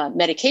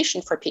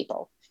medication for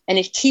people. And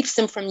it keeps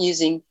them from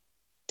using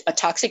a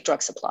toxic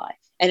drug supply.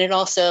 And it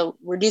also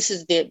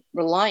reduces the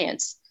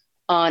reliance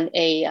on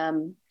a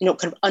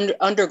kind of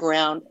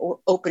underground or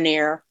open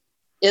air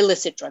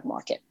illicit drug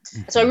market.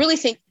 Mm-hmm. So I really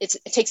think it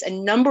takes a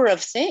number of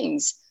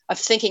things of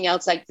thinking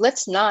outside.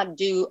 Let's not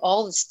do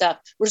all the stuff,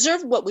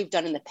 reserve what we've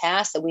done in the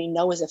past that we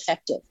know is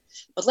effective,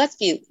 but let's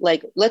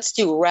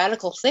do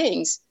radical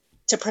things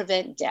to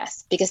prevent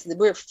death, because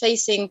we're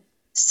facing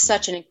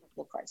such an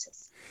incredible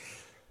crisis.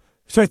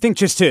 So I think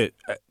just to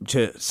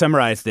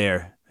summarize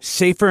there,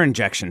 safer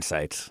injection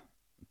sites,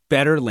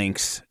 better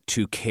links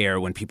to care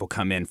when people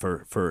come in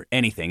for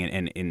anything,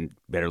 and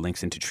better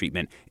links into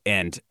treatment,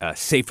 and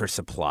safer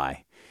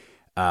supply.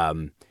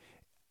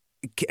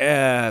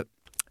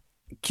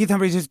 Keith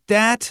Humphreys, is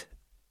that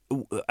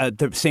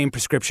the same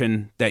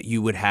prescription that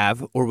you would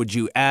have, or would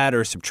you add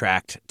or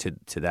subtract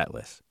to that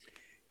list?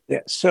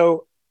 Yeah,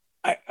 so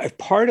I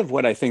part of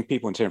what I think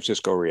people in San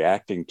Francisco are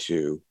reacting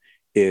to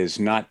is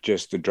not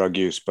just the drug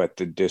use, but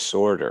the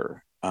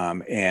disorder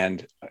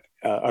and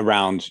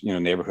around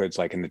neighborhoods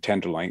like in the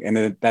Tenderloin,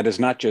 and that is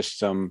not just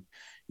some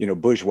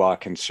bourgeois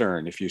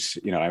concern. If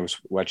I was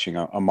watching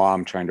a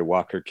mom trying to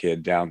walk her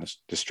kid down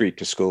the street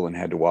to school and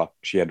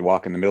she had to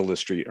walk in the middle of the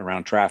street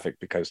around traffic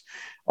because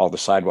all the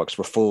sidewalks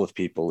were full of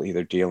people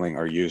either dealing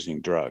or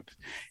using drugs.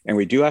 And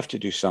we do have to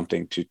do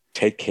something to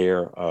take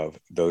care of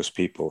those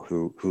people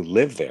who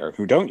live there,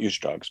 who don't use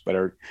drugs, but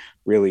are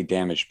really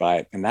damaged by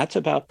it. And that's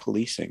about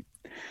policing.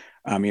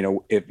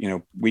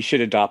 We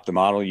should adopt the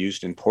model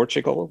used in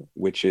Portugal,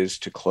 which is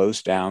to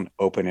close down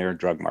open air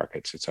drug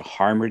markets. It's a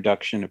harm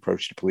reduction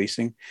approach to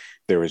policing.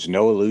 There is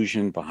no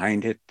illusion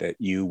behind it that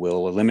you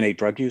will eliminate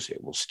drug use.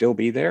 It will still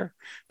be there,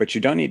 but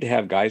you don't need to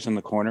have guys on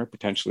the corner,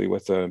 potentially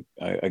with a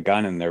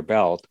gun in their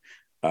belt,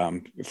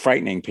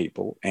 frightening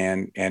people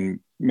and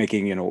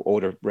making,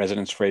 older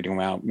residents afraid to go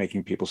out,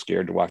 making people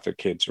scared to walk their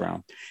kids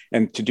around.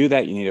 And to do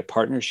that, you need a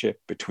partnership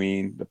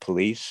between the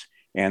police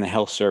and the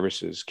health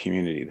services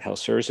community. The health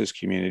services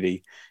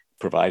community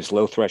provides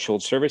low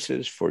threshold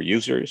services for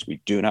users.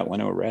 We do not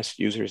want to arrest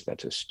users.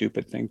 That's a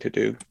stupid thing to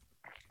do.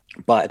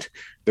 But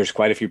there's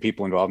quite a few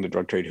people involved in the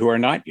drug trade who are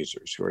not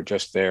users, who are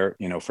just there,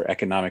 for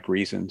economic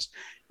reasons.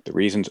 The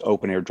reasons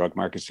open air drug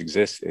markets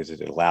exist is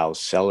it allows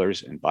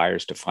sellers and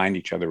buyers to find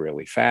each other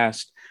really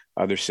fast.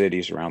 Other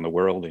cities around the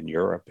world, in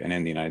Europe and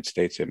in the United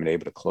States, have been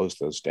able to close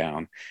those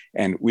down.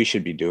 And we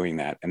should be doing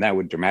that. And that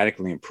would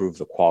dramatically improve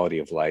the quality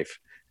of life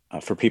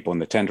for people in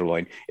the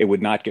Tenderloin. It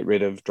would not get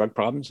rid of drug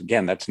problems.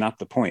 Again, that's not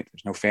the point.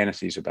 There's no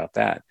fantasies about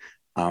that.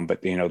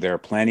 But there are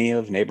plenty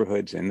of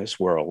neighborhoods in this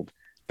world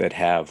that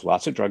have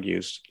lots of drug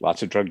use,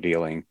 lots of drug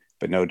dealing,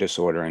 but no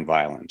disorder and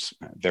violence.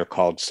 They're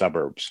called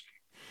suburbs.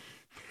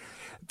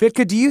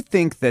 Vitka, do you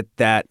think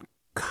that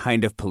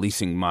kind of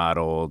policing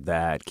model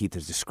that Keith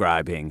is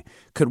describing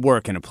could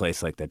work in a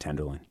place like the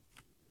Tenderloin?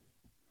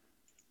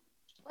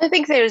 I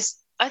think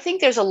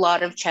there's a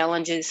lot of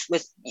challenges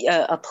with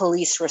a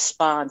police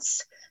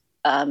response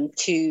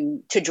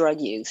to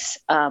drug use,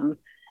 and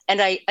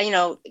I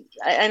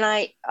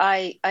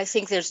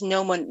think there's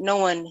no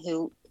one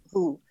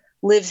who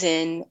lives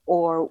in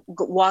or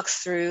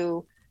walks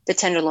through the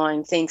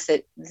Tenderloin thinks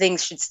that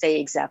things should stay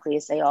exactly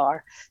as they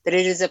are. That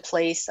it is a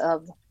place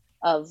of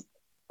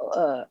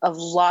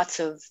lots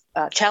of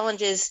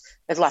challenges,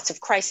 of lots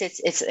of crisis.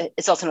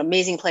 It's also an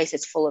amazing place.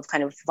 It's full of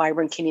kind of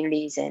vibrant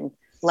communities and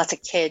lots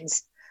of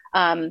kids.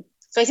 So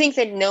I think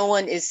that no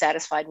one is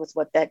satisfied with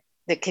what the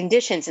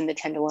conditions in the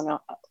Tenderloin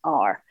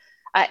are.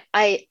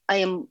 I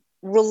am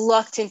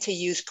reluctant to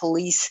use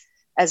police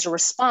as a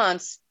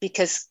response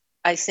because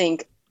I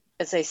think,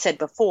 as I said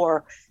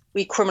before,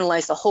 we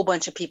criminalized a whole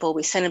bunch of people.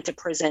 We sent them to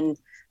prison,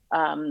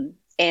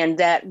 and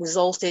that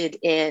resulted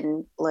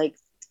in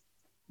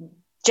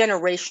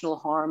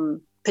generational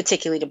harm,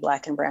 particularly to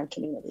Black and brown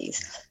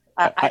communities.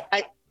 I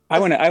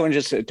want to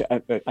just.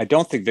 I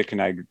don't think Vic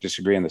and I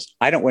disagree on this.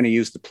 I don't want to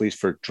use the police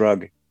for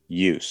drug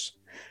use.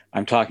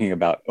 I'm talking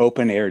about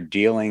open air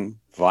dealing,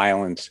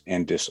 violence,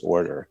 and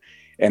disorder,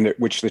 and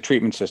which the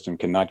treatment system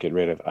cannot get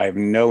rid of. I have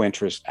no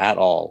interest at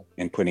all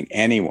in putting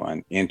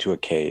anyone into a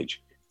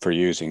cage for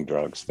using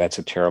drugs. That's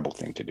a terrible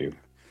thing to do.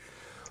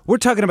 We're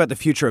talking about the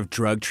future of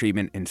drug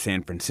treatment in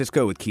San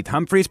Francisco with Keith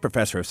Humphreys,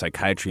 professor of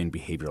psychiatry and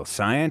behavioral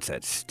science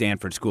at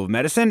Stanford School of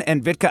Medicine,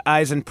 and Vitka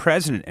Eisen,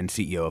 president and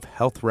CEO of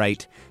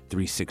HealthRight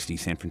 360,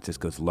 San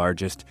Francisco's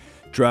largest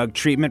drug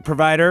treatment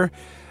provider.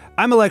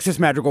 I'm Alexis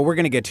Madrigal. We're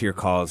going to get to your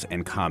calls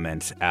and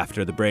comments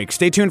after the break.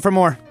 Stay tuned for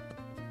more.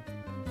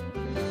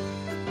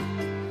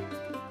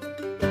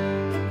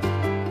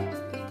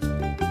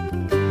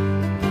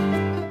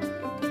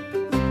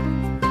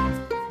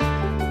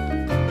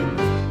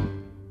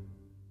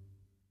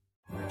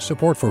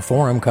 Support for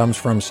Forum comes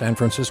from San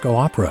Francisco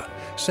Opera.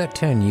 Set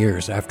 10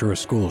 years after a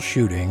school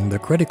shooting, the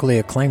critically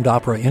acclaimed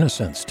opera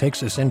Innocence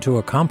takes us into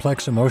a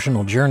complex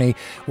emotional journey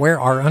where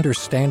our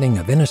understanding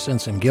of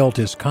innocence and guilt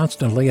is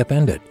constantly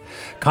upended.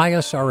 Kaya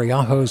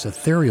Sariaho's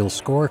ethereal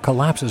score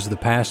collapses the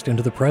past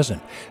into the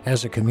present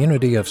as a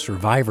community of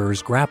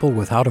survivors grapple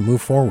with how to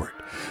move forward.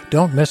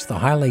 Don't miss the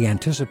highly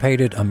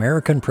anticipated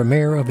American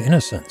premiere of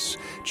Innocence,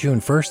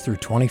 June 1st through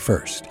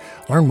 21st.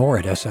 Learn more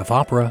at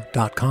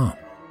sfopera.com.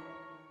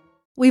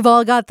 We've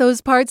all got those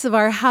parts of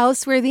our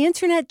house where the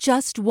internet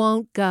just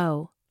won't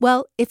go.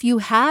 Well, if you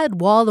had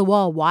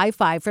wall-to-wall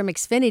Wi-Fi from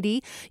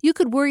Xfinity, you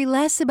could worry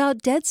less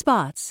about dead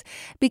spots.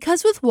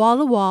 Because with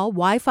wall-to-wall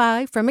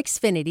Wi-Fi from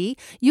Xfinity,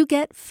 you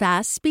get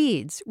fast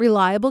speeds,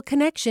 reliable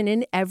connection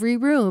in every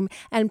room,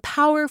 and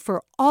power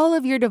for all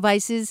of your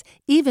devices,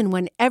 even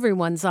when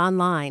everyone's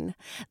online.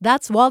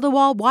 That's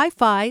wall-to-wall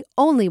Wi-Fi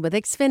only with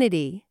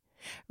Xfinity.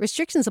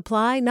 Restrictions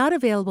apply, not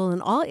available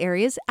in all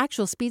areas.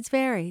 Actual speeds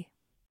vary.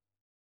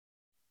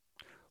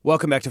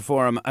 Welcome back to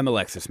Forum. I'm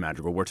Alexis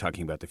Madrigal. We're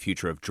talking about the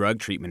future of drug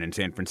treatment in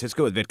San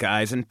Francisco with Vitka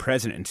Eisen,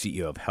 President and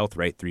CEO of Health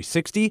Right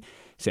 360,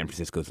 San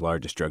Francisco's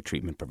largest drug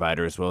treatment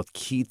provider, as well as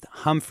Keith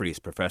Humphreys,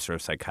 Professor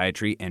of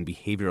Psychiatry and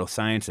Behavioral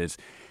Sciences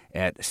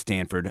at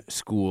Stanford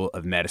School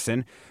of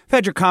Medicine. I've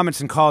had your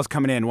comments and calls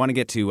coming in. Want to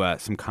get to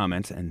some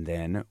comments, and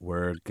then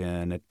we're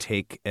going to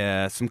take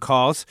some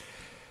calls.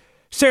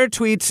 Sarah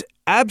tweets,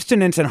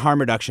 abstinence and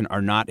harm reduction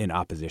are not in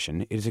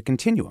opposition. It is a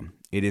continuum.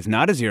 It is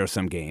not a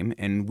zero-sum game,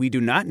 and we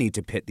do not need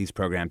to pit these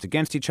programs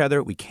against each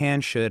other. We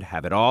should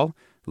have it all.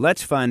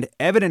 Let's fund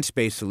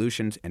evidence-based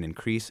solutions and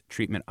increase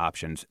treatment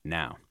options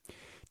now.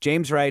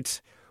 James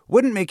writes,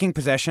 wouldn't making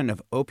possession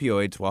of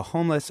opioids while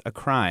homeless a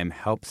crime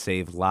help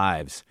save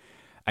lives?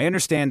 I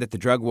understand that the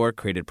drug war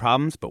created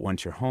problems, but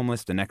once you're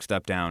homeless, the next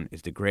step down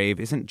is the grave.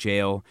 Isn't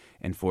jail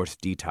and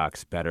forced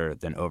detox better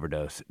than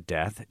overdose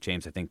death?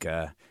 James, I think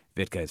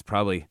Vitka has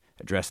probably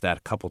addressed that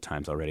a couple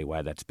times already,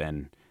 why that's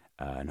been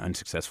an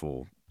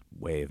unsuccessful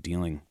way of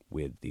dealing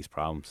with these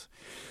problems.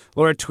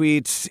 Laura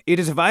tweets, it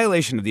is a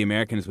violation of the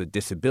Americans with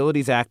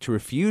Disabilities Act to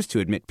refuse to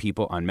admit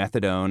people on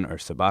methadone or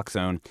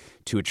Suboxone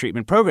to a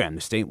treatment program.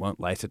 The state won't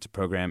license a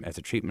program as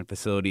a treatment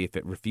facility if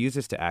it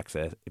refuses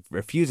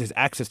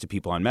access to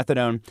people on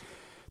methadone.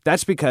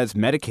 That's because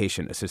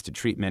medication-assisted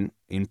treatment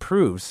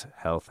improves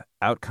health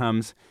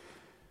outcomes.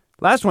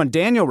 Last one,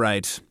 Daniel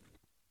writes,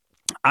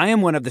 I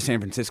am one of the San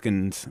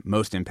Franciscans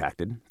most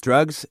impacted.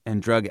 Drugs and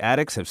drug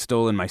addicts have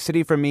stolen my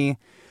city from me.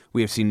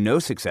 We have seen no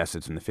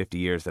successes in the 50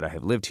 years that I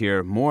have lived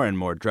here. More and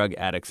more drug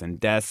addicts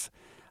and deaths.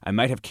 I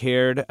might have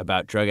cared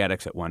about drug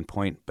addicts at one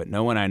point, but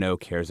no one I know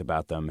cares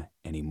about them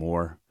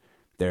anymore.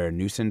 They're a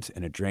nuisance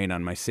and a drain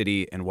on my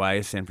city. And why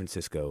is San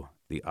Francisco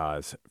the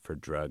Oz for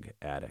drug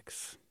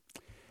addicts?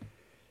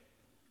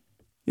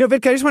 You know,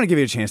 Vitka, I just want to give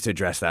you a chance to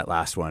address that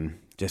last one.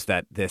 Just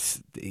that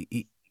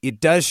it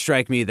does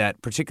strike me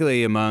that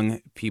particularly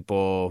among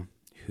people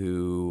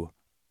who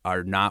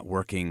are not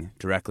working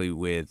directly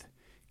with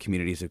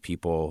communities of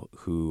people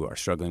who are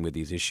struggling with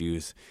these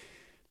issues,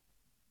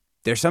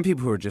 there's some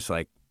people who are just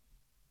like,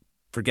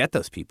 forget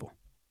those people.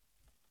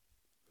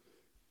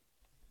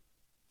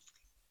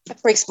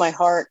 That breaks my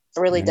heart.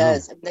 It really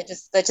does.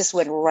 That just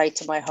went right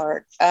to my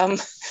heart. I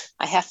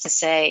have to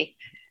say,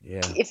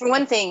 for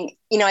one thing,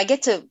 I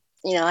get to,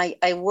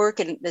 I work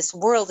in this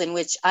world in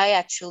which I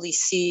actually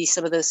see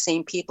some of those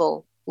same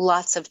people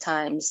lots of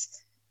times,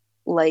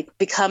 like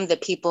become the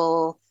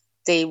people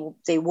they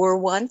were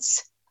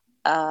once,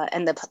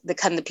 and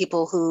become the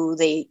people who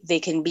they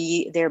can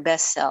be their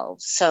best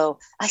selves. So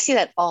I see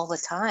that all the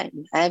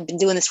time. I've been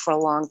doing this for a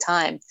long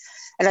time,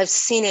 and I've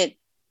seen it.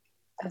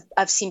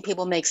 I've seen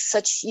people make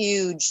such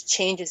huge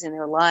changes in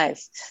their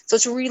life. So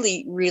it's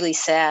really, really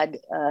sad.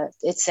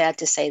 It's sad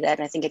to say that.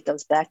 And I think it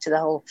goes back to the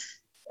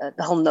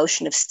whole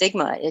notion of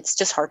stigma. It's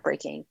just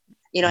heartbreaking.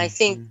 I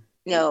think,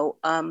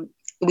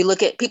 we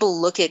look at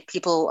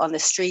people on the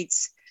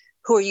streets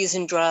who are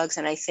using drugs,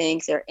 and I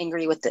think they're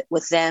angry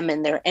with them,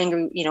 and they're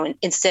angry,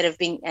 instead of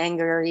being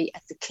angry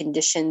at the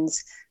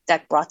conditions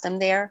that brought them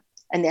there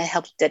and that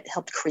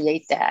helped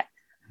create that.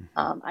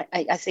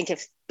 I think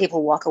if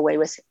people walk away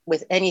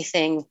with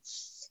anything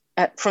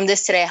from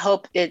this today, I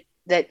hope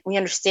that we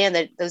understand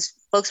that those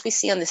folks we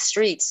see on the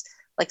streets,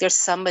 like that's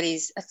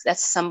somebody's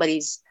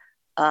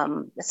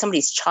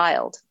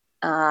child,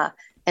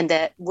 and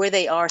that where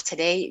they are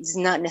today is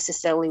not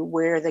necessarily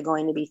where they're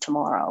going to be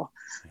tomorrow,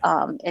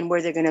 and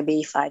where they're going to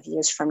be 5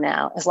 years from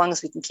now, as long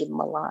as we can keep them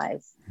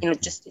alive.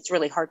 It's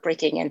really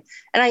heartbreaking. And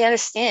I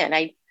understand.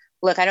 I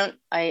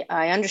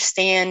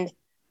understand.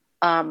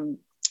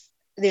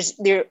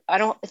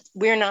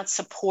 We're not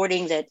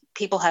supporting that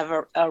people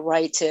have a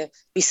right to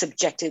be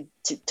subjected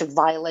to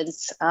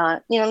violence.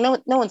 No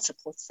one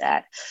supports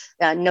that.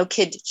 No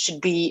kid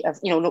should be,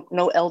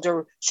 no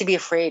elder should be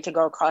afraid to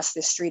go across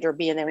the street or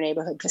be in their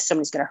neighborhood because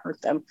somebody's going to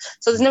hurt them.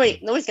 So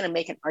nobody's going to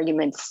make an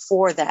argument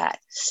for that.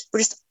 We're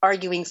just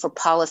arguing for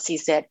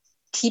policies that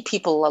keep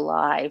people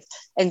alive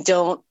and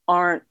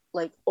aren't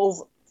like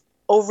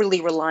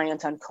overly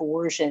reliant on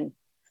coercion.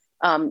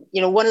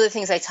 One of the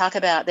things I talk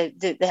about,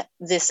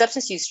 the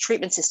substance use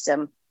treatment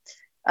system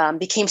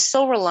became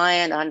so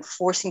reliant on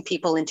forcing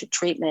people into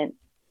treatment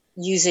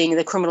using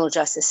the criminal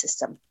justice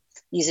system,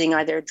 using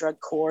either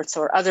drug courts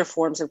or other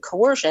forms of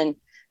coercion,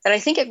 that I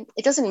think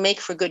it doesn't make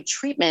for good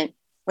treatment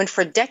when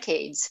for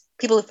decades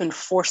people have been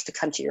forced to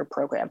come to your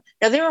program.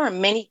 Now, there are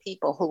many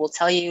people who will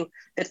tell you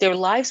that their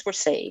lives were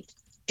saved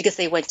because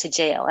they went to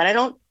jail. And I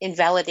don't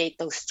invalidate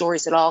those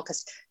stories at all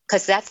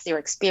because that's their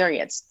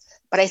experience.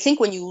 But I think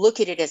when you look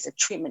at it as a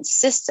treatment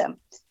system,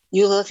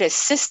 You looked at a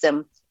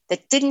system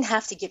that didn't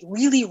have to get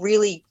really,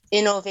 really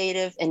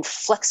innovative and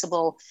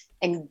flexible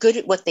and good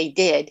at what they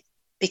did,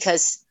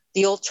 because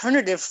the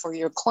alternative for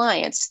your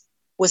clients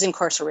was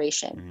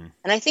incarceration. Mm-hmm.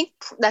 And I think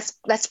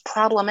that's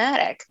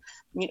problematic,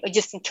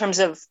 just in terms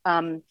of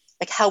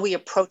like how we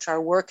approach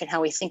our work and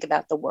how we think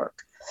about the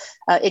work.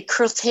 It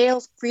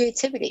curtails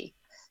creativity.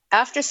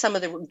 After some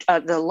of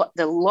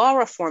the law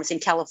reforms in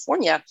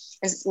California,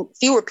 and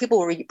fewer people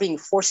were being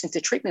forced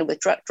into treatment with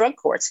drug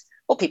courts,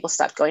 well, people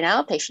stopped going to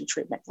outpatient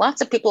treatment.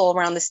 Lots of people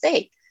around the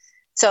state.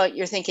 So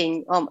you're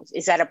thinking,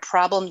 is that a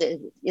problem?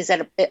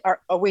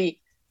 Are we?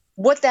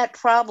 What that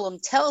problem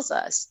tells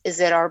us is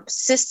that our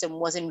system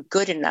wasn't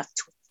good enough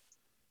to.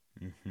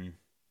 Mm-hmm.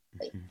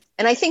 Mm-hmm.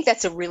 And I think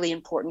that's a really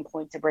important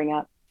point to bring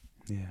up.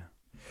 Yeah.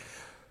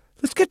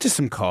 Let's get to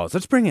some calls.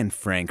 Let's bring in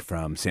Frank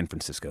from San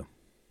Francisco.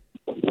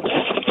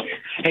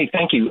 Hey,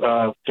 thank you.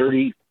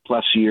 30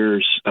 plus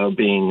years of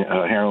being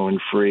heroin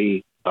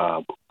free.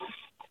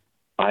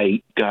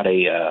 I got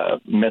a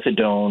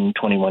methadone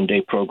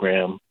 21-day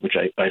program, which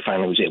I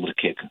finally was able to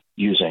kick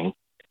using.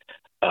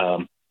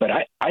 But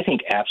I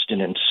think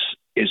abstinence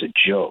is a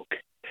joke.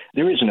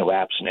 There is no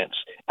abstinence.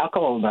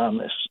 Alcohol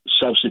Anonymous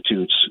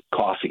substitutes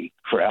coffee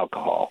for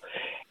alcohol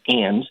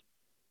and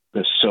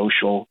the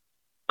social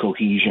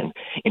cohesion.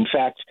 In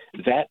fact,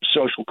 that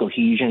social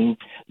cohesion,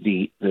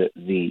 the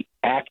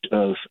act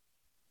of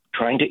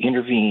trying to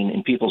intervene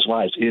in people's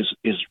lives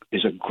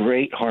is a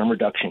great harm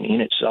reduction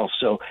in itself.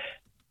 So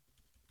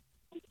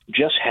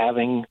just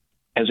having,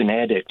 as an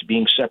addict,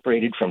 being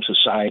separated from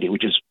society,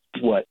 which is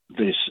what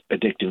this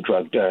addictive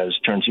drug does,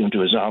 turns you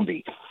into a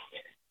zombie.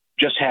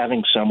 Just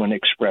having someone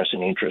express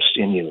an interest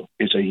in you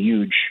is a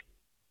huge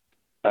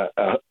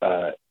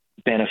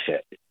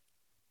benefit.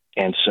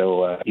 And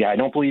so, I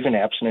don't believe in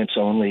abstinence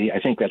only. I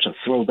think that's a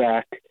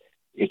throwback.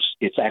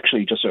 It's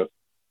actually just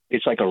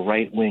it's like a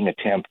right-wing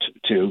attempt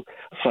to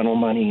funnel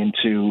money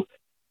into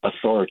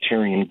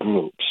authoritarian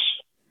groups.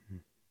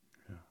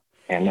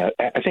 And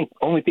I think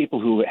only people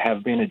who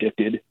have been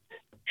addicted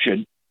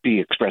should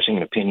be expressing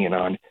an opinion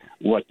on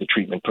what the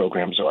treatment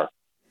programs are.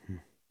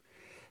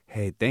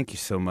 Hey, thank you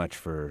so much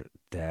for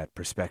that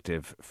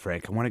perspective,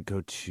 Frank. I want to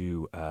go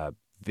to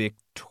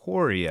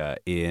Victoria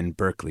in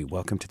Berkeley.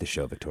 Welcome to the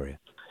show, Victoria.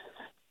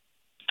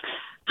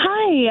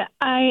 Hi.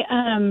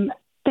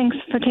 Thanks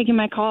for taking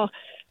my call.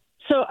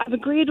 So I've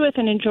agreed with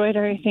and enjoyed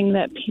everything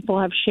that people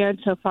have shared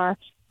so far.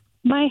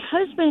 My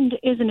husband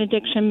is an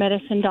addiction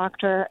medicine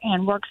doctor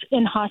and works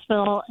in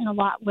hospital and a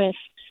lot with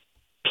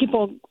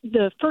people.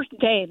 The first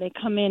day they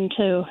come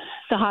into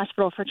the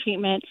hospital for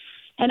treatment,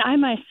 and I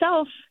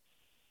myself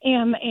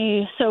am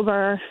a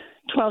sober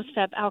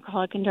 12-step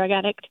alcoholic and drug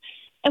addict.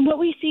 And what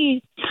we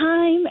see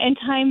time and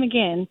time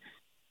again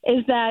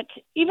is that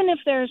even if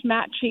there's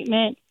MAT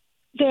treatment,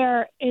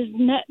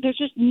 there's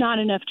just not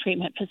enough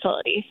treatment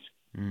facilities.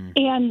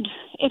 And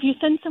if you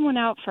send someone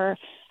out for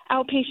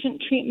outpatient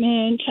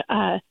treatment,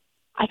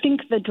 I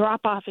think the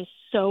drop-off is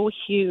so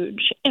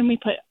huge. And we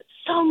put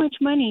so much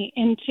money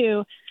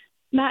into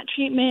MAT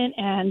treatment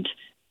and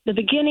the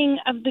beginning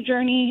of the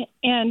journey.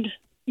 And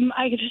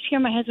I could just hear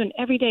my husband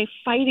every day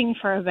fighting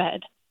for a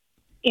bed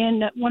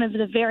in one of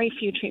the very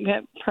few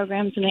treatment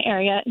programs in the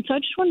area. And so I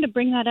just wanted to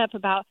bring that up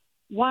about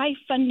why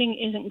funding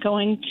isn't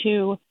going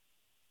to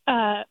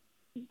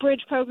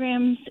bridge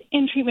programs,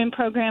 in treatment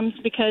programs,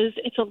 because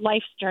it's a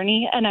life's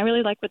journey. And I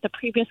really like what the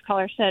previous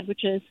caller said,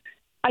 which is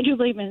I do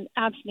believe in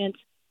abstinence,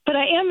 but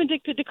I am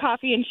addicted to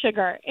coffee and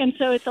sugar. And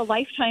so it's a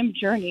lifetime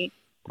journey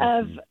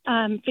of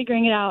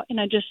figuring it out.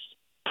 And I just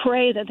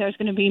pray that there's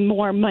going to be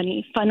more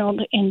money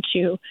funneled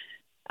into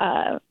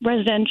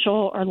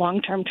residential or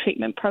long-term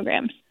treatment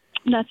programs.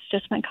 And that's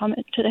just my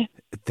comment today.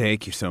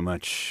 Thank you so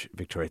much,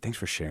 Victoria. Thanks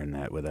for sharing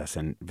that with us.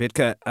 And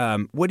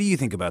Vitka, what do you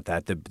think about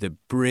that, the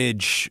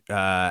bridge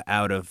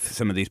out of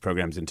some of these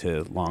programs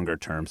into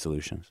longer-term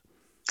solutions?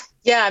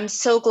 Yeah, I'm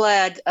so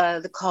glad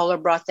the caller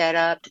brought that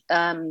up.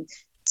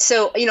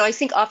 So, I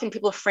think often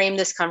people frame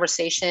this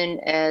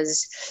conversation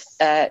as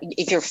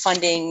if you're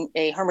funding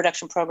a harm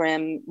reduction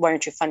program, why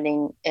aren't you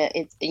funding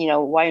it?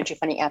 Why aren't you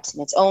funding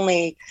abstinence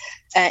only?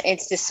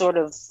 It's this sort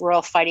of, we're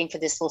all fighting for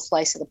this little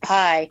slice of the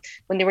pie,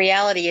 when the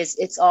reality is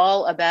it's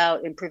all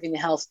about improving the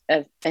health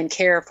and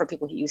care for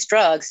people who use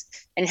drugs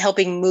and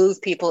helping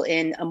move people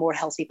in a more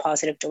healthy,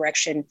 positive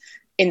direction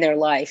in their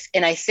life.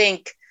 And I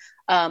think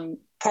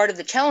part of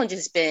the challenge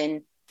has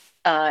been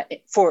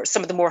for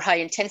some of the more high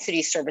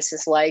intensity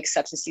services like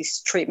substance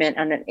use treatment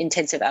on an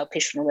intensive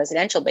outpatient or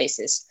residential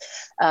basis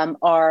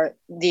are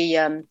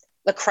the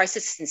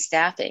crisis in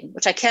staffing,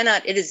 which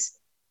it is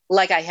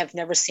like I have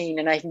never seen.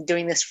 And I've been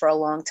doing this for a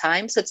long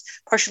time. So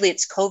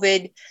it's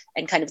COVID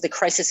and kind of the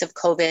crisis of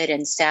COVID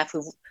and staff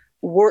who've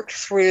worked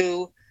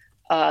through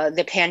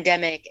the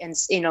pandemic and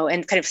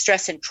kind of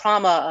stress and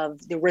trauma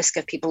of the risk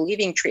of people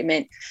leaving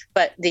treatment,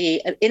 but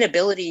the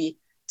inability.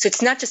 So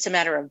it's not just a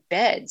matter of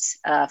beds,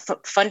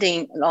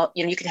 funding.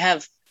 You can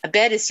have a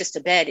bed is just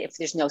a bed if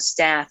there's no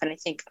staff. And I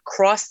think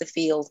across the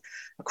field,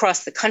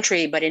 across the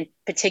country, but in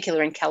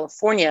particular in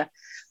California,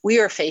 we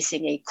are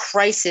facing a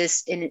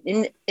crisis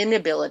in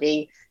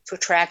inability to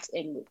attract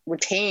and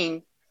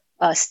retain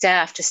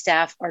staff to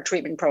staff our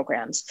treatment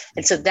programs.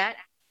 And so that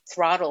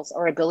throttles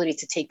our ability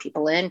to take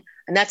people in.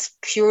 And that's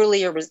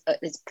purely it's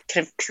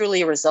kind of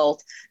purely a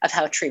result of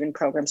how treatment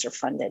programs are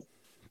funded.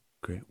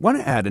 Great. Want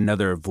to add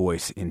another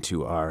voice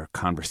into our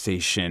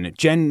conversation.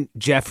 Jen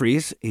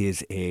Jeffries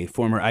is a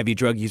former IV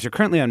drug user,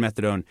 currently on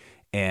methadone,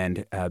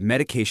 and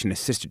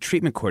medication-assisted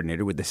treatment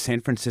coordinator with the San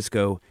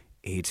Francisco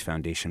AIDS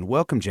Foundation.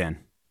 Welcome, Jen.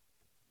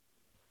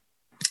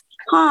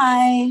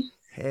 Hi.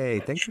 Hey,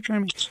 thanks for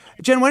joining me.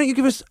 Jen, why don't you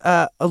give us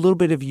a little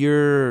bit of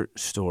your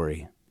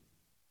story?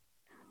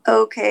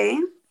 Okay.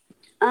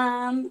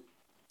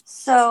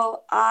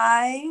 So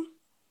I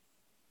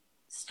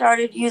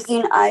started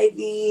using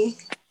IV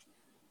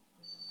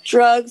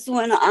drugs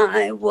when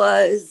I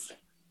was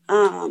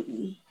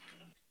 17,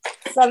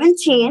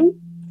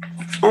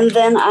 and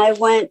then I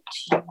went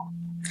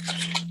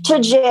to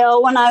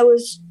jail when I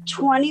was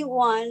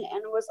 21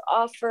 and was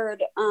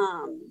offered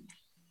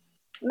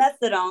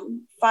methadone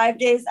 5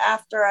 days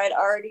after I'd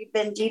already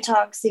been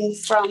detoxing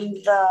from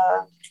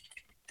the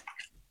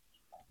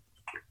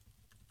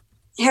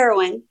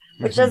heroin,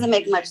 which doesn't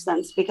make much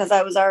sense because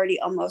I was already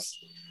almost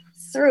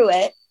through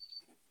it.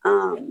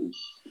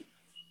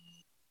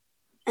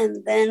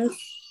 And then,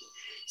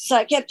 so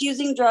I kept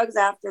using drugs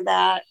after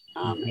that.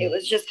 It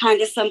was just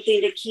kind of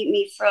something to keep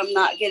me from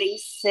not getting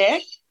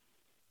sick.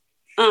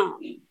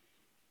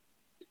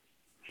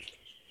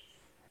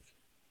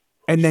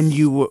 And then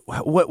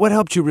what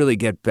helped you really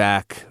get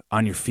back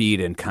on your feet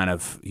and kind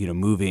of,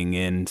 moving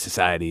in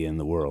society and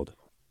the world?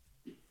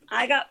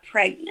 I got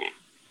pregnant.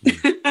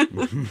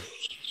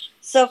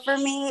 So for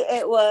me,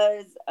 it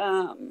was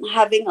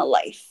having a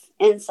life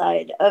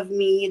inside of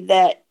me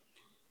that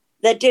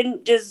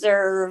didn't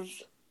deserve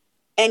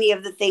any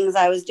of the things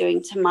I was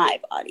doing to my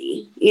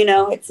body.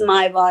 It's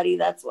my body.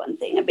 That's one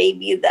thing. A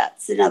baby,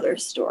 that's another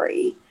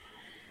story.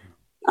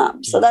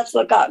 So that's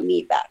what got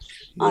me back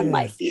on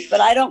my feet.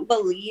 But I don't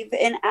believe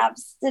in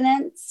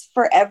abstinence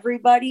for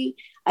everybody.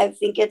 I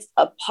think it's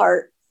a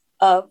part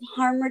of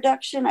harm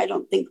reduction. I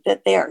don't think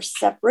that they are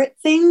separate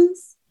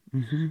things.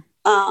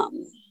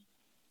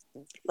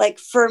 Like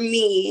for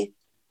me,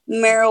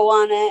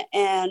 marijuana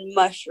and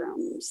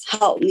mushrooms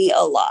help me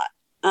a lot.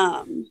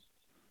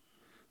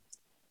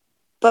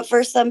 But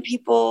for some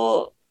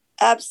people,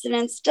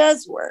 abstinence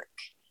does work.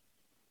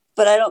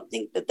 But I don't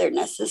think that they're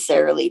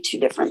necessarily two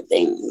different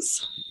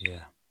things.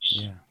 Yeah.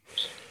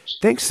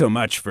 Thanks so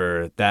much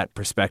for that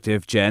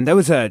perspective, Jen. That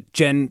was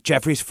Jen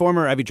Jeffries,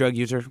 former IV drug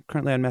user,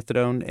 currently on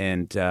methadone,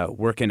 and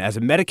working as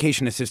a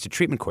medication-assisted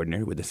treatment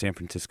coordinator with the San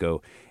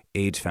Francisco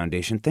AIDS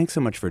Foundation. Thanks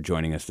so much for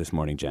joining us this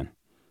morning, Jen.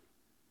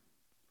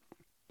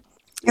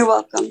 You're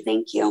welcome.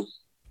 Thank you.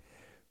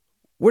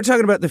 We're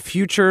talking about the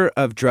future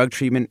of drug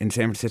treatment in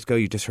San Francisco.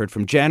 You just heard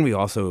from Jen. We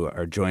also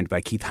are joined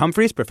by Keith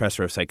Humphreys,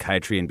 professor of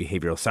psychiatry and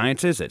behavioral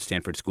sciences at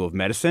Stanford School of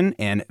Medicine,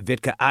 and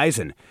Vitka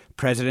Eisen,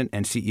 president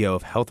and CEO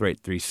of Health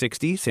Rate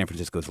 360, San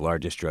Francisco's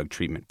largest drug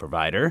treatment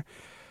provider.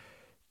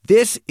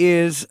 This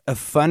is a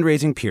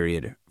fundraising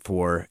period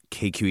for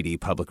KQED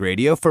Public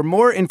Radio. For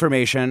more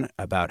information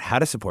about how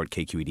to support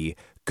KQED,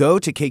 go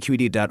to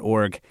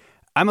kqed.org.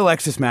 I'm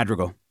Alexis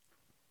Madrigal.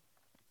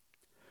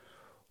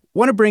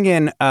 Want to bring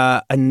in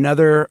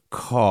another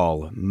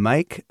call.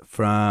 Mike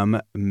from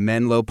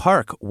Menlo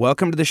Park.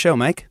 Welcome to the show,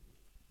 Mike.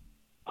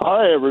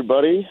 Hi,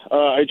 everybody.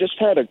 I just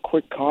had a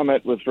quick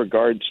comment with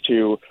regards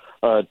to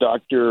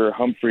Dr.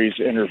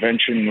 Humphrey's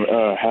intervention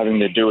having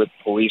to do with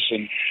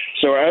policing.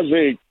 So as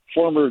a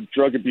former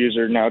drug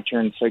abuser, now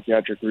turned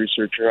psychiatric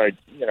researcher, I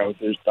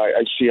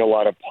see a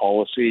lot of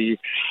policy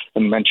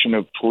and mention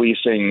of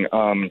policing,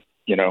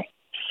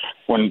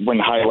 when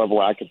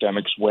high-level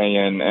academics weigh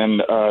in.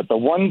 And the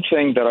one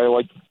thing that I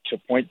like to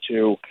point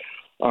to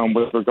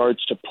with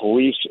regards to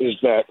police is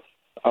that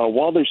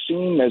while they're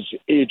seen as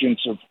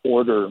agents of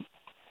order,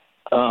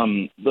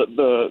 at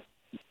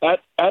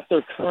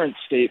their current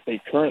state,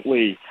 they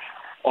currently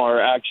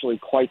are actually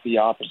quite the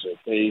opposite.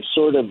 They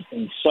sort of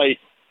incite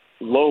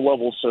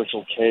low-level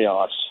social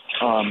chaos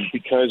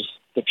because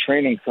the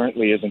training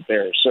currently isn't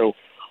there. So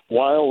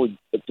while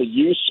the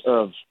use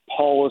of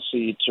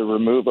policy to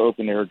remove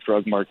open-air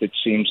drug markets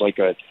seems like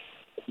a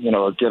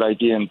good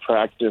idea in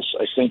practice,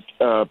 I think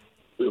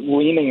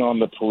leaning on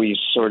the police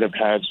sort of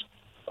has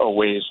a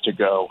ways to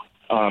go,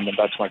 and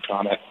that's my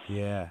comment.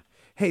 Yeah.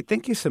 Hey,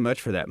 thank you so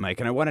much for that, Mike.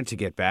 And I wanted to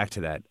get back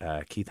to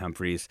that, Keith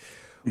Humphreys,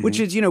 which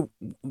is,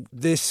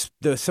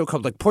 the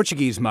so-called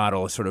Portuguese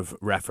model sort of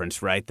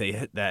reference, right?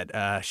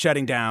 That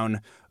shutting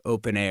down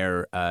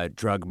open-air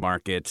drug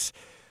markets.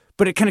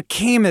 But it kind of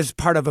came as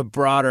part of a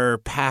broader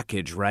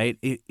package, right?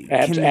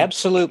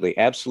 Absolutely.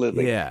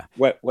 Yeah.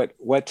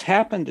 What's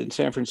happened in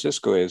San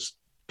Francisco is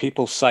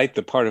people cite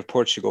the part of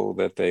Portugal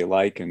that they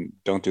like and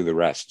don't do the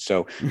rest.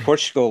 So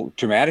Portugal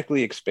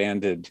dramatically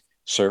expanded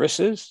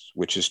services,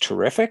 which is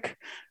terrific.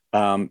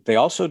 They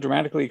also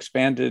dramatically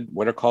expanded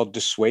what are called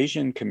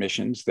dissuasion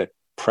commissions that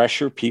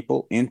pressure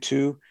people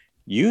into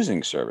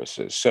using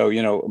services. So,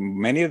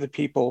 many of the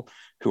people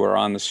who are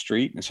on the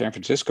street in San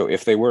Francisco,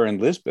 if they were in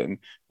Lisbon,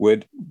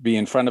 would be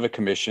in front of a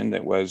commission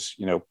that was,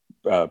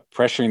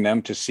 pressuring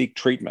them to seek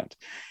treatment.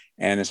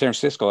 And in San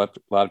Francisco, a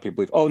lot of people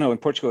believe, oh, no, in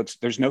Portugal,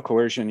 there's no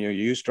coercion. You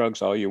use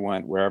drugs all you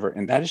want, wherever.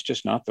 And that is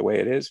just not the way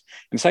it is.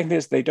 And second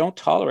is they don't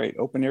tolerate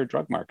open-air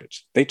drug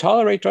markets. They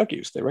tolerate drug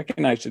use. They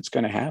recognize it's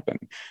going to happen.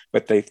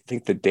 But they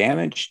think the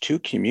damage to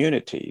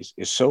communities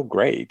is so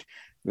great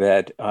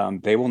that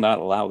they will not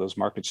allow those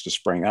markets to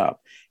spring up.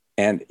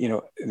 And,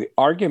 the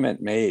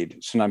argument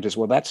made sometimes is,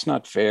 well, that's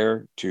not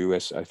fair to,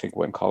 as I think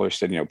one caller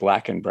said,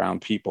 Black and brown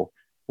people.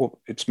 Well,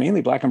 it's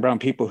mainly Black and brown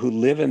people who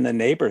live in the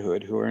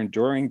neighborhood who are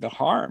enduring the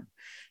harm.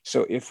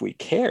 So if we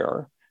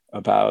care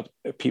about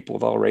people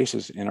of all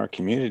races in our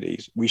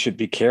communities, we should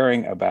be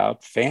caring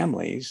about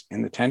families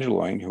in the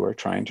Tenderloin who are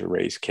trying to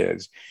raise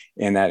kids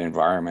in that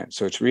environment.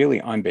 So it's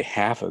really on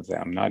behalf of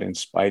them, not in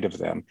spite of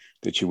them,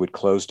 that you would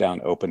close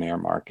down open air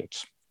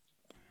markets.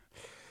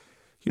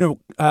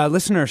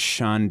 Listener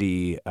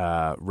Shandi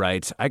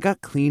writes, I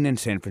got clean in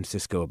San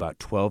Francisco about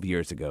 12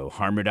 years ago.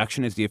 Harm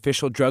reduction is the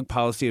official drug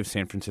policy of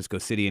San Francisco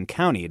City and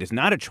County. It is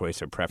not a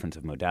choice or preference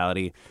of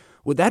modality.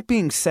 With that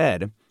being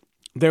said,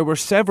 there were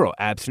several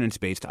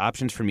abstinence-based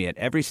options for me at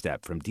every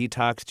step, from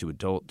detox to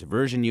adult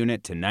diversion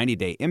unit to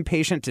 90-day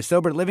inpatient to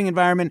sober living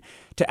environment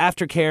to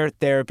aftercare,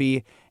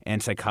 therapy,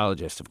 and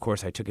psychologists. Of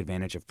course, I took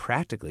advantage of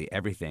practically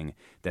everything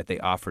that they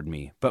offered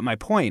me. But my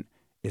point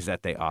is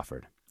that they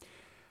offered.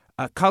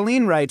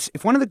 Colleen writes,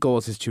 if one of the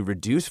goals is to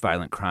reduce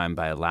violent crime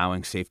by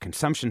allowing safe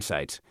consumption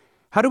sites,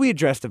 how do we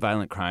address the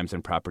violent crimes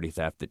and property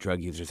theft that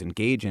drug users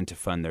engage in to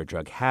fund their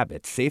drug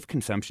habits? Safe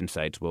consumption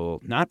sites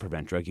will not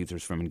prevent drug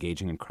users from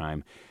engaging in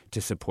crime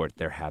to support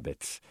their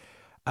habits.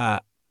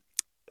 Vitka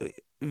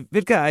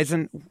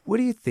Eisen, what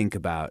do you think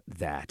about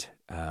that?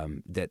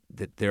 That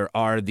there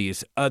are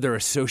these other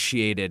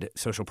associated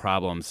social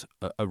problems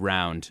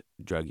around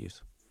drug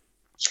use?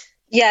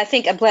 Yeah, I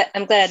think I'm glad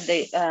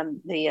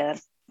the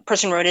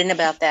person wrote in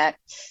about that.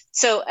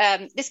 So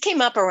this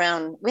came up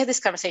around. We had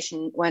this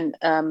conversation when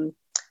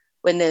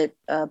the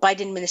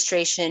Biden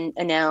administration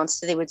announced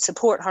that they would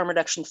support harm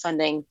reduction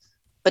funding,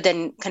 but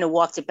then kind of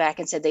walked it back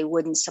and said they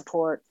wouldn't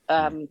support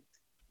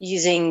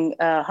using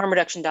harm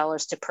reduction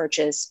dollars to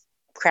purchase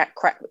crack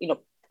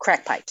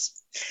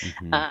pipes.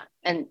 Mm-hmm.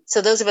 And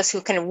so those of us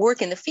who kind of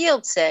work in the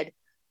field said,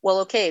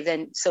 well, okay,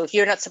 then, so if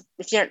you're not,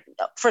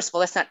 first of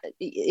all,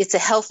 it's a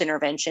health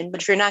intervention,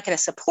 but if you're not going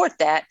to support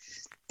that,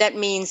 that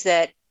means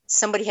that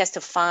somebody has to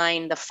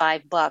find the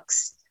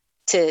 $5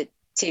 to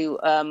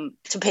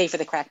pay for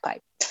the crack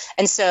pipe.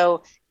 And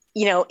so,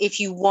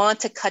 if you want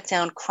to cut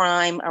down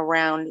crime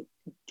around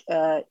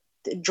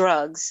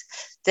drugs,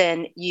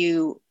 then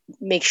you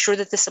make sure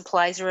that the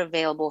supplies are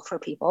available for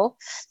people.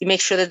 You make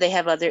sure that they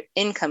have other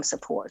income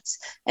supports.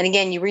 And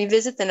again, you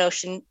revisit the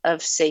notion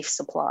of safe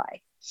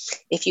supply.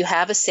 If you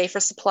have a safer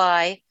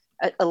supply,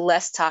 a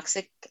less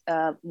toxic,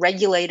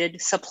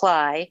 regulated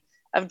supply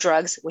of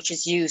drugs, which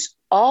is used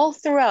all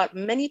throughout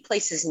many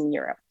places in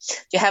Europe,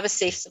 you have a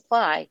safe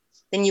supply,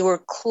 then you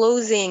are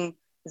closing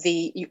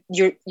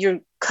you're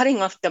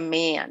cutting off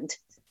demand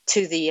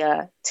to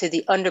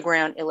the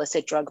underground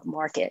illicit drug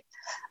market.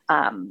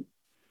 And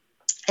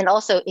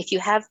also, if you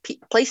have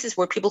places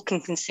where people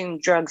can consume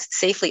drugs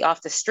safely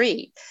off the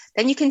street,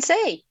 then you can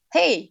say,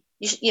 hey,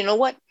 you know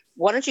what?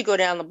 Why don't you go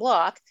down the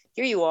block?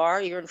 Here you are,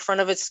 you're in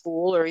front of a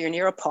school or you're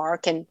near a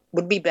park, and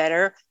would be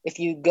better if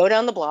you go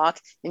down the block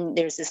and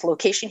there's this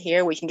location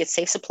here where you can get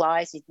safe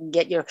supplies. You can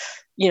get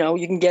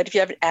if you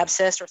have an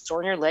abscess or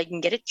sore in your leg, you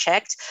can get it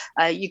checked.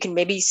 You can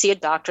maybe see a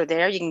doctor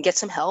there. You can get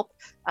some help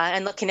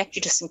and they'll connect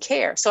you to some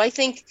care. So I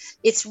think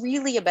it's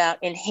really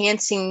about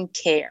enhancing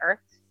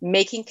care,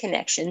 making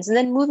connections, and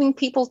then moving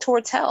people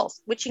towards health,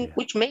 which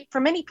may,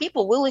 for many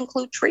people, will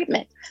include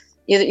treatment.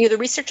 The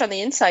research on the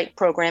Insight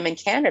program in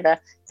Canada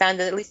found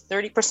that at least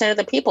 30% of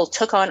the people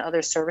took on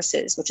other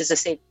services, which is a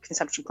safe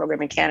consumption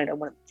program in Canada,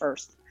 one of the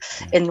first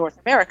in North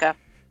America.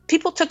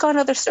 People took on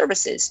other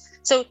services.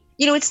 So,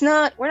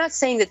 we're not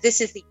saying that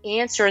this is the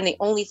answer and the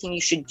only thing you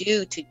should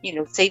do to,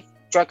 safe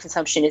drug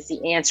consumption is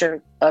the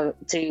answer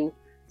to,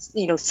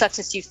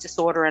 substance use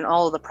disorder and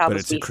all of the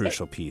problems. But it's a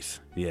crucial piece.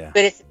 Yeah.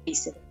 But it's a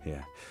piece of it.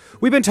 Yeah.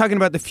 We've been talking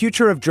about the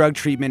future of drug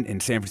treatment in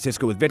San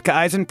Francisco with Vitka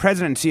Eisen,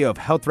 President and CEO of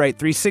Health Right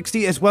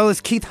 360, as well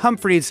as Keith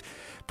Humphreys,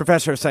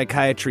 Professor of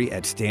Psychiatry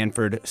at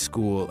Stanford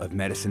School of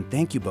Medicine.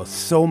 Thank you both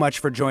so much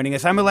for joining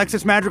us. I'm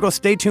Alexis Madrigal.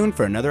 Stay tuned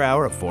for another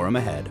hour of Forum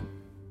Ahead.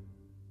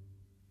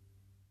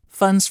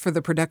 Funds for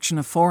the production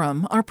of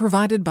Forum are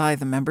provided by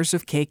the members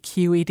of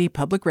KQED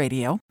Public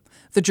Radio,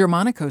 the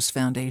Germanicos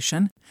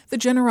Foundation, the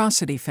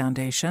Generosity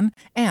Foundation,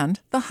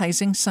 and the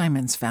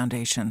Heising-Simons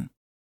Foundation.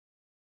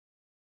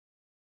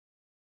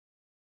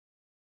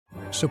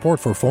 Support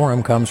for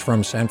Forum comes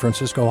from San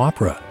Francisco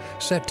Opera.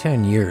 Set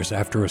 10 years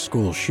after a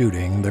school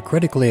shooting, the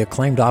critically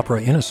acclaimed opera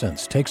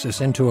Innocence takes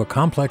us into a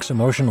complex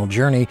emotional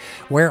journey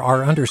where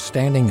our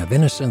understanding of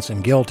innocence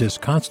and guilt is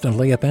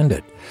constantly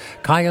upended.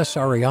 Kaya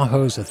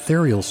Sariaho's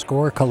ethereal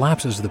score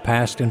collapses the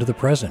past into the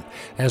present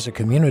as a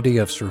community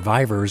of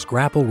survivors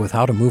grapple with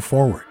how to move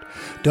forward.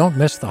 Don't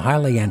miss the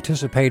highly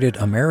anticipated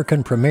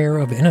American premiere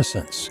of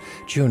Innocence,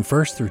 June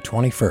 1st through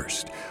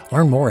 21st.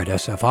 Learn more at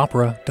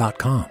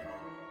sfopera.com.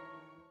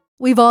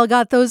 We've all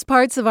got those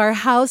parts of our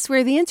house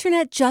where the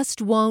internet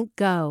just won't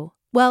go.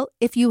 Well,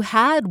 if you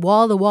had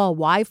wall-to-wall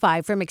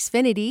Wi-Fi from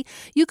Xfinity,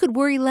 you could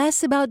worry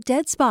less about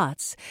dead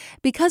spots.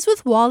 Because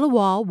with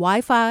wall-to-wall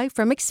Wi-Fi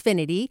from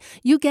Xfinity,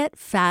 you get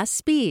fast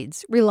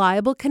speeds,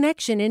 reliable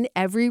connection in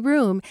every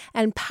room,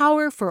 and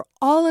power for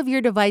all of your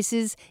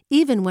devices,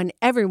 even when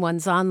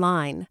everyone's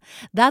online.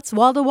 That's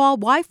wall-to-wall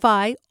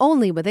Wi-Fi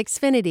only with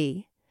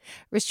Xfinity.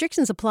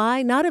 Restrictions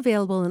apply, not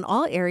available in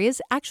all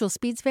areas. Actual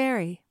speeds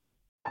vary.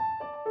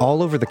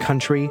 All over the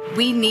country,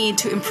 we need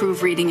to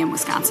improve reading in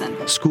Wisconsin.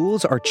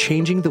 Schools are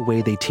changing the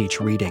way they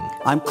teach reading.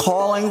 I'm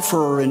calling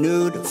for a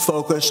renewed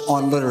focus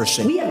on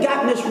literacy. We have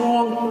gotten this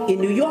wrong in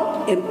New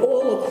York and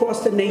all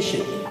across the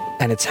nation.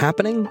 And it's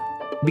happening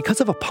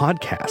because of a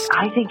podcast.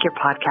 I think your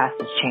podcast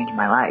has changed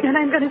my life. And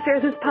I'm going to share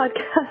this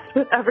podcast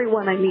with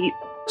everyone I meet.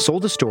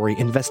 Sold a Story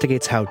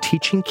investigates how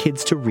teaching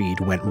kids to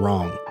read went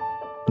wrong.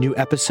 New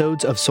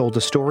episodes of Sold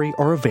a Story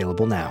are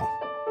available now.